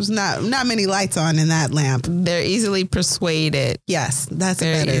 there's not many lights on in that lamp. They're easily persuaded. Yes, that's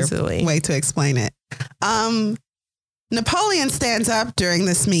Very a better easily. way to explain it. Napoleon stands up during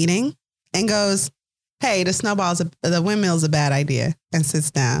this meeting and goes, "Hey, the windmill's a bad idea," and sits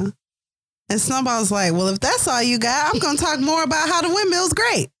down. And Snowball's like, "Well, if that's all you got, I'm going to talk more about how the windmill's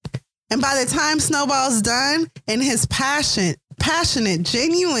great." And by the time Snowball's done in his passionate,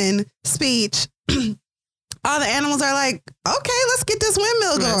 genuine speech, all the animals are like, okay, let's get this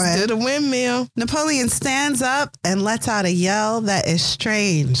windmill going. Let's do the windmill. Napoleon stands up and lets out a yell that is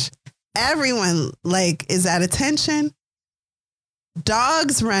strange. Everyone is at attention.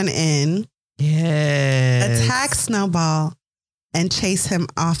 Dogs run in, attack Snowball, and chase him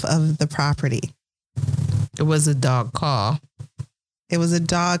off of the property. It was a dog call. It was a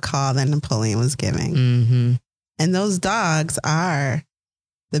dog call that Napoleon was giving. Mm-hmm. And those dogs are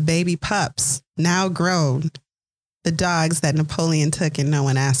the baby pups, now grown, the dogs that Napoleon took and no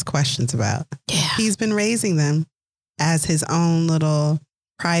one asked questions about. Yeah. He's been raising them as his own little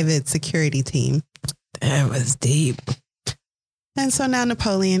private security team. That was deep. And so now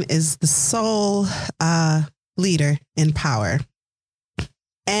Napoleon is the sole leader in power.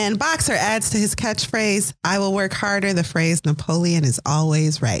 And Boxer adds to his catchphrase, I will work harder, the phrase, Napoleon is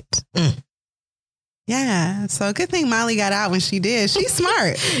always right. Yeah. So good thing Molly got out when she did. She's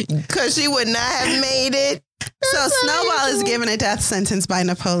smart. Because she would not have made it. So Snowball is given a death sentence by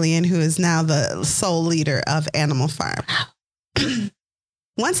Napoleon, who is now the sole leader of Animal Farm.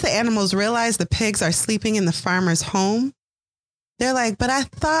 Once the animals realize the pigs are sleeping in the farmer's home, they're like, but I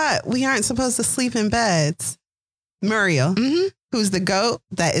thought we aren't supposed to sleep in beds. Muriel, who's the goat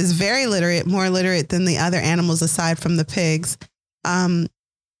that is very literate, more literate than the other animals aside from the pigs,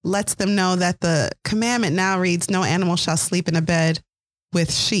 lets them know that the commandment now reads, no animal shall sleep in a bed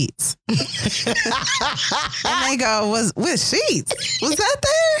with sheets. And they go, with sheets? Was that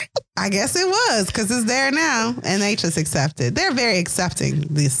there? I guess it was, because it's there now. And they just accept it. They're very accepting,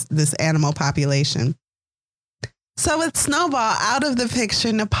 this animal population. So with Snowball out of the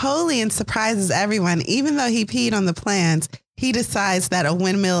picture, Napoleon surprises everyone. Even though he peed on the plans, he decides that a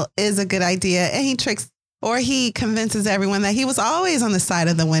windmill is a good idea, and he convinces everyone that he was always on the side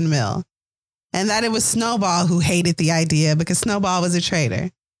of the windmill and that it was Snowball who hated the idea because Snowball was a traitor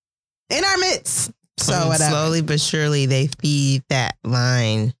in our midst. So whatever. Slowly but surely they feed that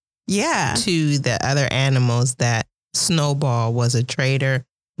line to the other animals that Snowball was a traitor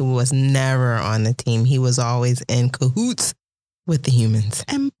who was never on the team. He was always in cahoots with the humans.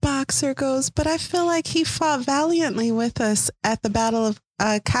 And Boxer goes, but I feel like he fought valiantly with us at the Battle of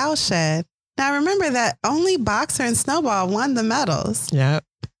Cowshed. Now, remember that only Boxer and Snowball won the medals. Yep.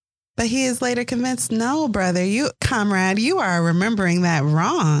 But he is later convinced, no, brother, comrade, you are remembering that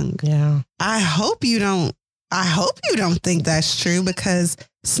wrong. Yeah. I hope you don't think that's true, because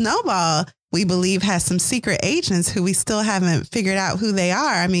Snowball, we believe, has some secret agents who we still haven't figured out who they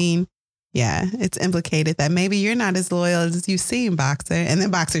are. I mean, yeah, it's implicated that maybe you're not as loyal as you seem, Boxer. And then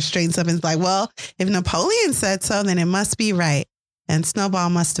Boxer straightens up and is like, well, if Napoleon said so, then it must be right. And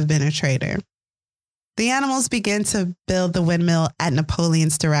Snowball must have been a traitor. The animals begin to build the windmill at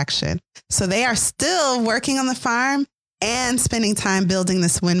Napoleon's direction. So they are still working on the farm and spending time building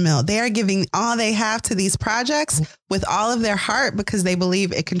this windmill. They are giving all they have to these projects with all of their heart because they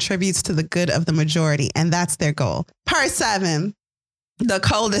believe it contributes to the good of the majority. And that's their goal. Part 7, the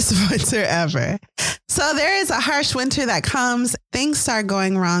coldest winter ever. So there is a harsh winter that comes. Things start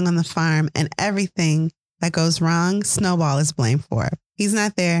going wrong on the farm, and everything that goes wrong, Snowball is blamed for. He's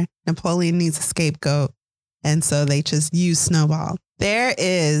not there. Napoleon needs a scapegoat. And so they just use Snowball. There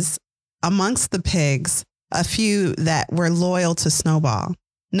is, amongst the pigs, a few that were loyal to Snowball.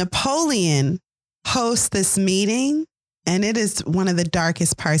 Napoleon hosts this meeting, and it is one of the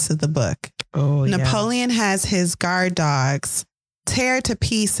darkest parts of the book. Oh, Napoleon has his guard dogs tear to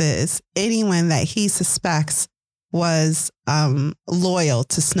pieces anyone that he suspects was loyal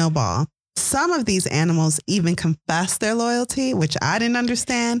to Snowball. Some of these animals even confess their loyalty, which I didn't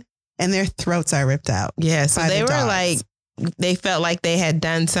understand, and their throats are ripped out. Yeah, so they were dogs. they felt like they had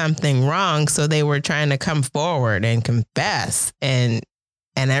done something wrong, so they were trying to come forward and confess. And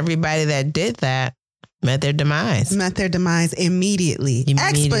everybody that did that met their demise. Immediately.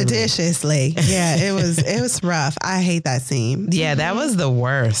 Expeditiously. Yeah, it was rough. I hate that scene. Yeah, that was the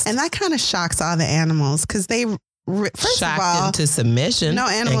worst. And that kind of shocks all the animals because they, first shocked of all, into submission. no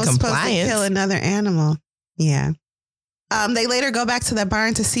animal is supposed to kill another animal. Yeah. They later go back to the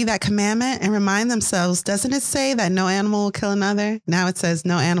barn to see that commandment and remind themselves, doesn't it say that no animal will kill another? Now it says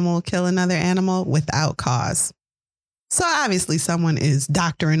no animal will kill another animal without cause. So obviously someone is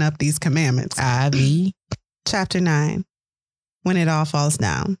doctoring up these commandments. Ivy. Chapter 9, when it all falls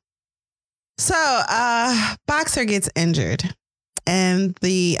down. So Boxer gets injured, and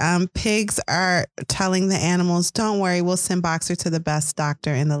the pigs are telling the animals, don't worry, we'll send Boxer to the best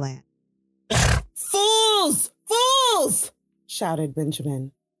doctor in the land. Fools! Fools! Shouted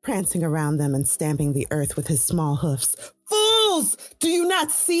Benjamin, prancing around them and stamping the earth with his small hoofs. Fools! fools! Do you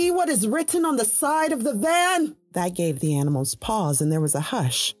not see what is written on the side of the van? That gave the animals pause, and there was a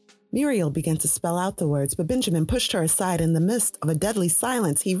hush. Muriel began to spell out the words, but Benjamin pushed her aside. In the midst of a deadly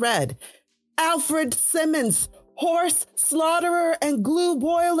silence, he read, Alfred Simmons, horse slaughterer and glue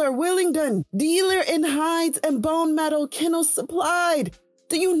boiler, Willingdon, dealer in hides and bone metal, kennels supplied.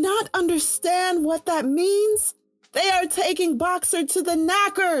 Do you not understand what that means? They are taking Boxer to the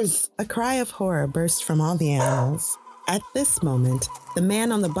knackers. A cry of horror burst from all the animals. At this moment, the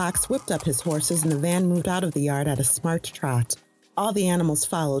man on the box whipped up his horses and the van moved out of the yard at a smart trot. All the animals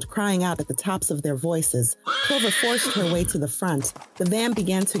followed, crying out at the tops of their voices. Clover forced her way to the front. The van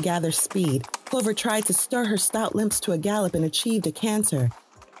began to gather speed. Clover tried to stir her stout limbs to a gallop and achieved a canter.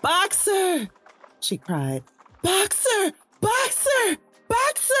 Boxer! She cried. Boxer! Boxer!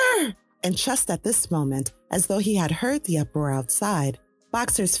 Boxer! And just at this moment, as though he had heard the uproar outside,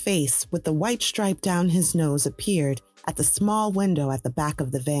 Boxer's face, with the white stripe down his nose, appeared at the small window at the back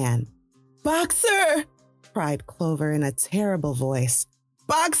of the van. Boxer! Cried Clover in a terrible voice.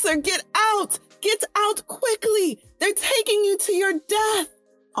 Boxer, get out! Get out quickly! They're taking you to your death!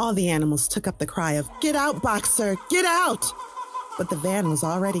 All the animals took up the cry of, Get out, Boxer! Get out! But the van was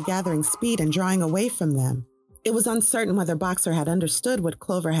already gathering speed and drawing away from them. It was uncertain whether Boxer had understood what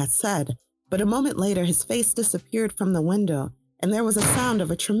Clover had said, but a moment later his face disappeared from the window, and there was a sound of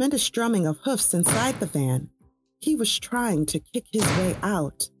a tremendous drumming of hoofs inside the van. He was trying to kick his way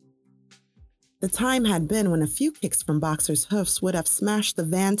out. The time had been when a few kicks from Boxer's hoofs would have smashed the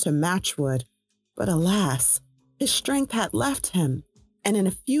van to matchwood, but alas, his strength had left him, and in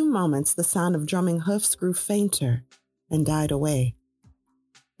a few moments the sound of drumming hoofs grew fainter and died away.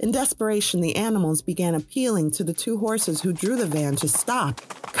 In desperation, the animals began appealing to the two horses who drew the van to stop.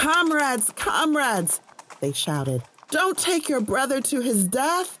 Comrades, comrades, they shouted. Don't take your brother to his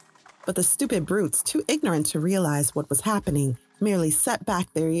death. But the stupid brutes, too ignorant to realize what was happening, merely set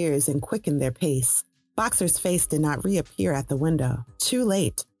back their ears and quickened their pace. Boxer's face did not reappear at the window. Too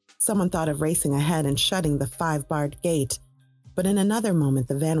late. Someone thought of racing ahead and shutting the 5-barred gate. But in another moment,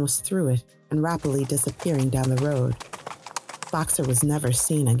 the van was through it and rapidly disappearing down the road. Boxer was never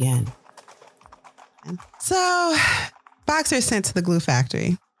seen again. So, Boxer is sent to the glue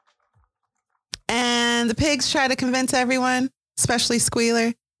factory. And the pigs try to convince everyone, especially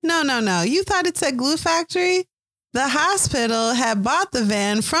Squealer, no, you thought it said glue factory? The hospital had bought the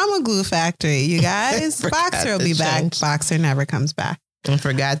van from a glue factory, you guys. Boxer will be back. Boxer never comes back. And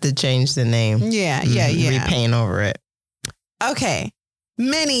forgot to change the name. Yeah. Repaint over it. Okay.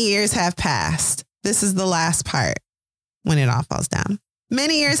 Many years have passed. This is the last part when it all falls down.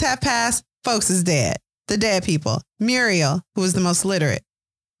 Many years have passed. Folks is dead. The dead people. Muriel, who was the most literate.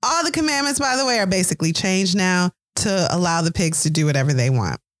 All the commandments, by the way, are basically changed now to allow the pigs to do whatever they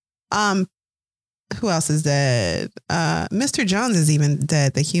want. Who else is dead? Mr. Jones is even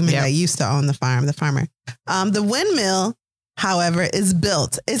dead. The human that used to own the farm, the farmer. The windmill, however, is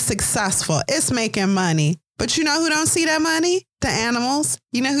built. It's successful. It's making money. But you know who don't see that money? The animals.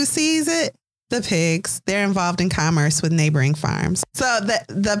 You know who sees it? The pigs. They're involved in commerce with neighboring farms. So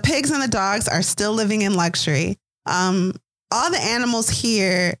the pigs and the dogs are still living in luxury. All the animals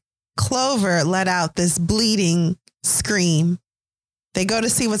hear Clover let out this bleeding scream. They go to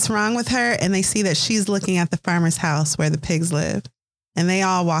see what's wrong with her, and they see that she's looking at the farmer's house where the pigs live. And they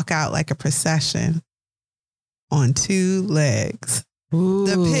all walk out like a procession on 2 legs. Ooh.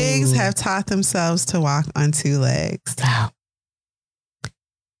 The pigs have taught themselves to walk on 2 legs. Wow.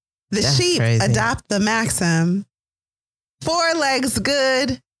 The sheep adopt the maxim, 4 legs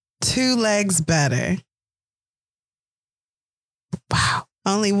good, 2 legs better. Wow.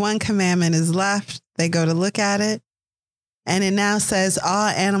 Only one commandment is left. They go to look at it. And it now says all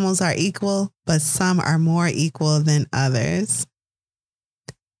animals are equal, but some are more equal than others.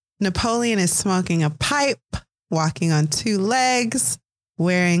 Napoleon is smoking a pipe, walking on 2 legs,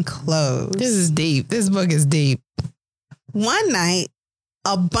 wearing clothes. This is deep. This book is deep. One night,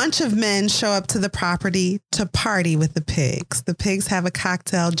 a bunch of men show up to the property to party with the pigs. The pigs have a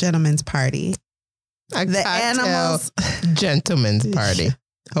cocktail gentleman's party. The animals gentleman's party.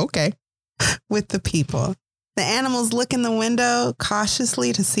 Okay. With the people. The animals look in the window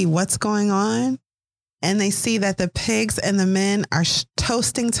cautiously to see what's going on. And they see that the pigs and the men are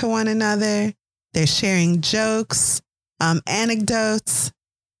toasting to one another. They're sharing jokes, anecdotes.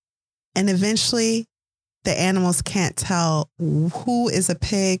 And eventually the animals can't tell who is a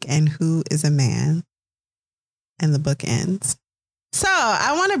pig and who is a man. And the book ends. So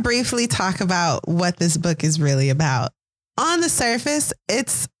I want to briefly talk about what this book is really about. On the surface,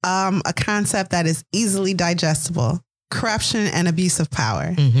 it's a concept that is easily digestible, corruption and abuse of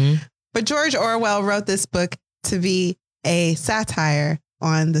power. Mm-hmm. But George Orwell wrote this book to be a satire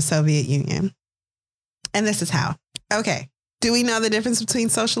on the Soviet Union. And this is how. Okay. Do we know the difference between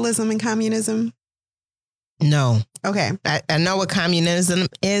socialism and communism? No. Okay. I know what communism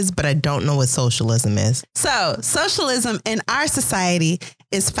is, but I don't know what socialism is. So socialism in our society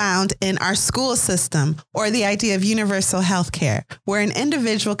is found in our school system, or the idea of universal health care, where an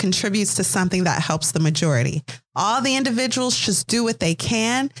individual contributes to something that helps the majority. All the individuals just do what they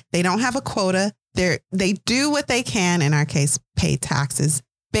can. They don't have a quota. They do what they can, in our case, pay taxes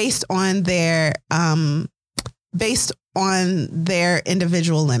based on their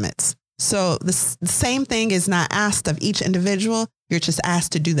individual limits. So the same thing is not asked of each individual. You're just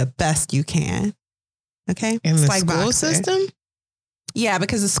asked to do the best you can. Okay. In it's the like school boxer. system? Yeah,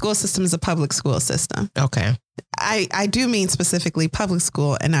 because the school system is a public school system. Okay. I do mean specifically public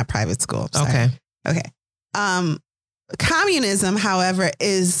school and not private school. Sorry. Okay. Communism, however,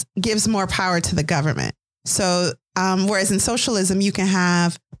 gives more power to the government. So whereas in socialism, you can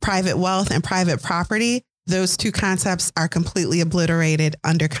have private wealth and private property, those two concepts are completely obliterated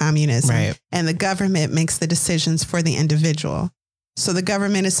under communism. Right. And the government makes the decisions for the individual. So the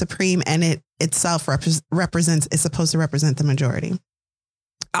government is supreme, and it itself is supposed to represent the majority.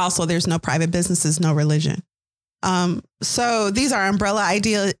 Also, there's no private businesses, no religion. So these are umbrella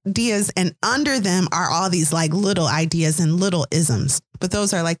ideas, and under them are all these like little ideas and little isms. But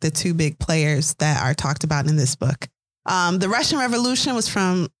those are like the two big players that are talked about in this book. The Russian Revolution was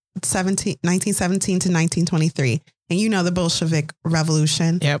from 1917 to 1923. And you know the Bolshevik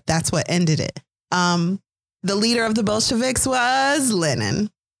Revolution. Yep. That's what ended it. The leader of the Bolsheviks was Lenin.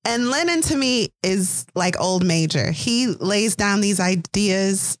 And Lenin to me is like old Major. He lays down these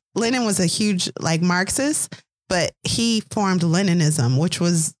ideas. Lenin was a huge like Marxist, but he formed Leninism, which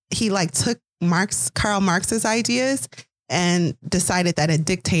was, he like took Karl Marx's ideas and decided that a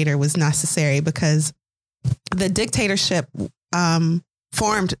dictator was necessary, because the dictatorship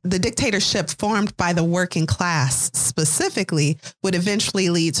formed by the working class specifically would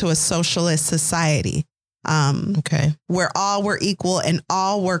eventually lead to a socialist society. Where all were equal and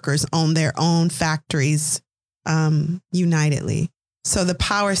all workers own their own factories unitedly. So the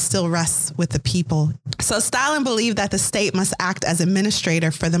power still rests with the people. So Stalin believed that the state must act as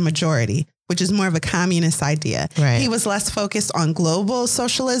administrator for the majority, which is more of a communist idea. Right. He was less focused on global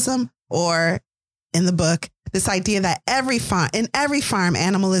socialism, or in the book, this idea that in every farm,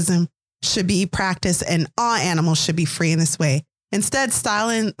 animalism should be practiced and all animals should be free in this way. Instead,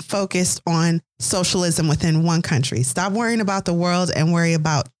 Stalin focused on socialism within one country. Stop worrying about the world and worry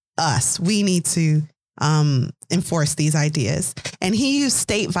about us. We need to enforce these ideas. And he used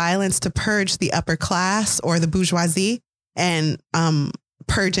state violence to purge the upper class or the bourgeoisie, and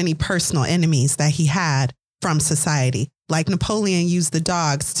purge any personal enemies that he had from society. Like Napoleon used the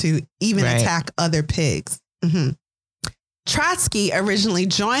dogs to even attack other pigs. Mm-hmm. Trotsky originally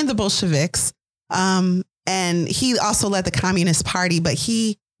joined the Bolsheviks, and he also led the Communist Party, but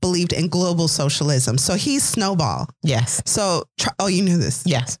he believed in global socialism. So he's Snowball. Yes. So, you knew this?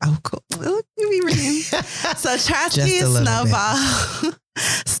 Yes. Oh, cool. Look, you be reading. So Trotsky is Snowball.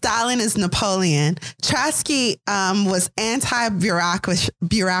 Stalin is Napoleon. Trotsky was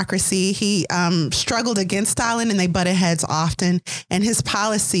anti-bureaucracy. He struggled against Stalin, and they butted heads often. And his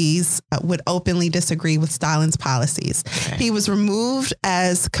policies would openly disagree with Stalin's policies. Okay. He was removed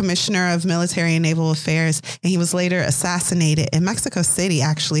as commissioner of military and naval affairs, and he was later assassinated in Mexico City,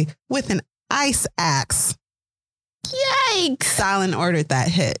 actually, with an ice axe. Yikes! Stalin ordered that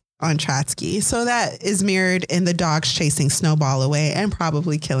hit on Trotsky. So that is mirrored in the dogs chasing Snowball away and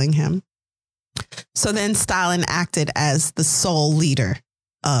probably killing him. So then Stalin acted as the sole leader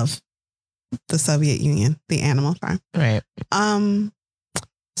of the Soviet Union, the Animal Farm. Right.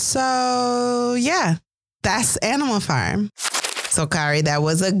 So yeah, that's Animal Farm. So Kari, that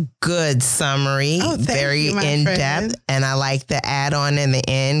was a good summary. Very in-depth. And I like the add-on in the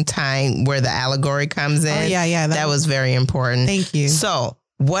end time where the allegory comes in. Oh, yeah. That was very important. Thank you. So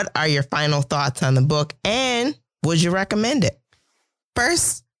what are your final thoughts on the book, and would you recommend it?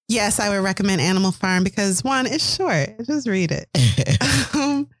 First, yes, I would recommend Animal Farm because, one, it's short. Just read it.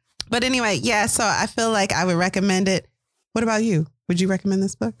 But anyway, yeah, so I feel like I would recommend it. What about you? Would you recommend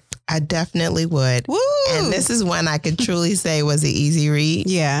this book? I definitely would. Woo! And this is one I could truly say was an easy read.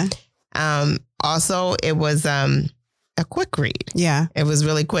 Yeah. Also, it was a quick read. Yeah. It was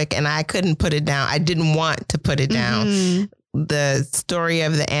really quick, and I couldn't put it down. I didn't want to put it down. Mm-hmm. The story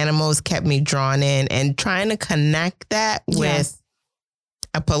of the animals kept me drawn in, and trying to connect that with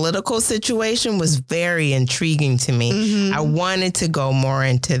a political situation was very intriguing to me. Mm-hmm. I wanted to go more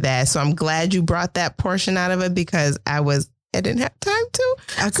into that. So I'm glad you brought that portion out of it, because I didn't have time to.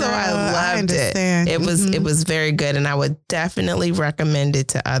 So I loved it. It was very good, and I would definitely recommend it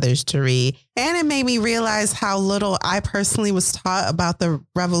to others to read. And it made me realize how little I personally was taught about the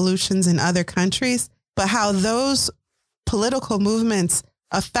revolutions in other countries, but how those political movements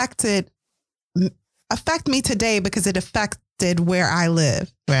affect me today because it affected where I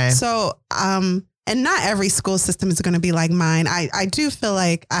live. Right. So, and not every school system is going to be like mine. I do feel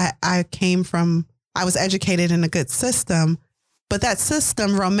like I was educated in a good system, but that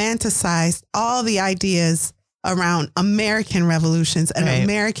system romanticized all the ideas around American revolutions and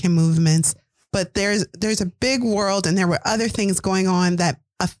American movements. But there's a big world, and there were other things going on that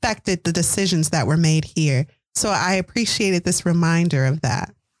affected the decisions that were made here. So I appreciated this reminder of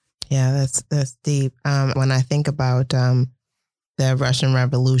that. Yeah, that's deep. When I think about the Russian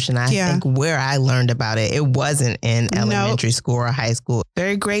Revolution, I think where I learned about it, it wasn't in elementary school or high school.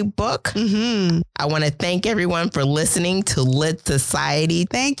 Very great book. Mm-hmm. I want to thank everyone for listening to Lit Society.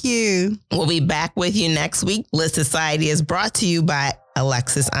 Thank you. We'll be back with you next week. Lit Society is brought to you by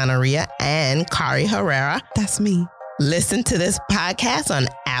Alexis Honoria and Kari Herrera. That's me. Listen to this podcast on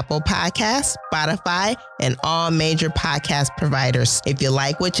Apple Podcasts, Spotify, and all major podcast providers. If you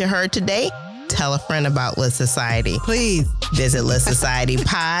like what you heard today, tell a friend about Lit Society. Please visit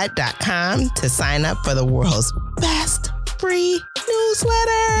LitSocietyPod.com to sign up for the world's best free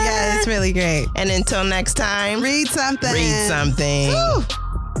newsletter. Yeah, it's really great. And until next time, read something. Read something. Woo.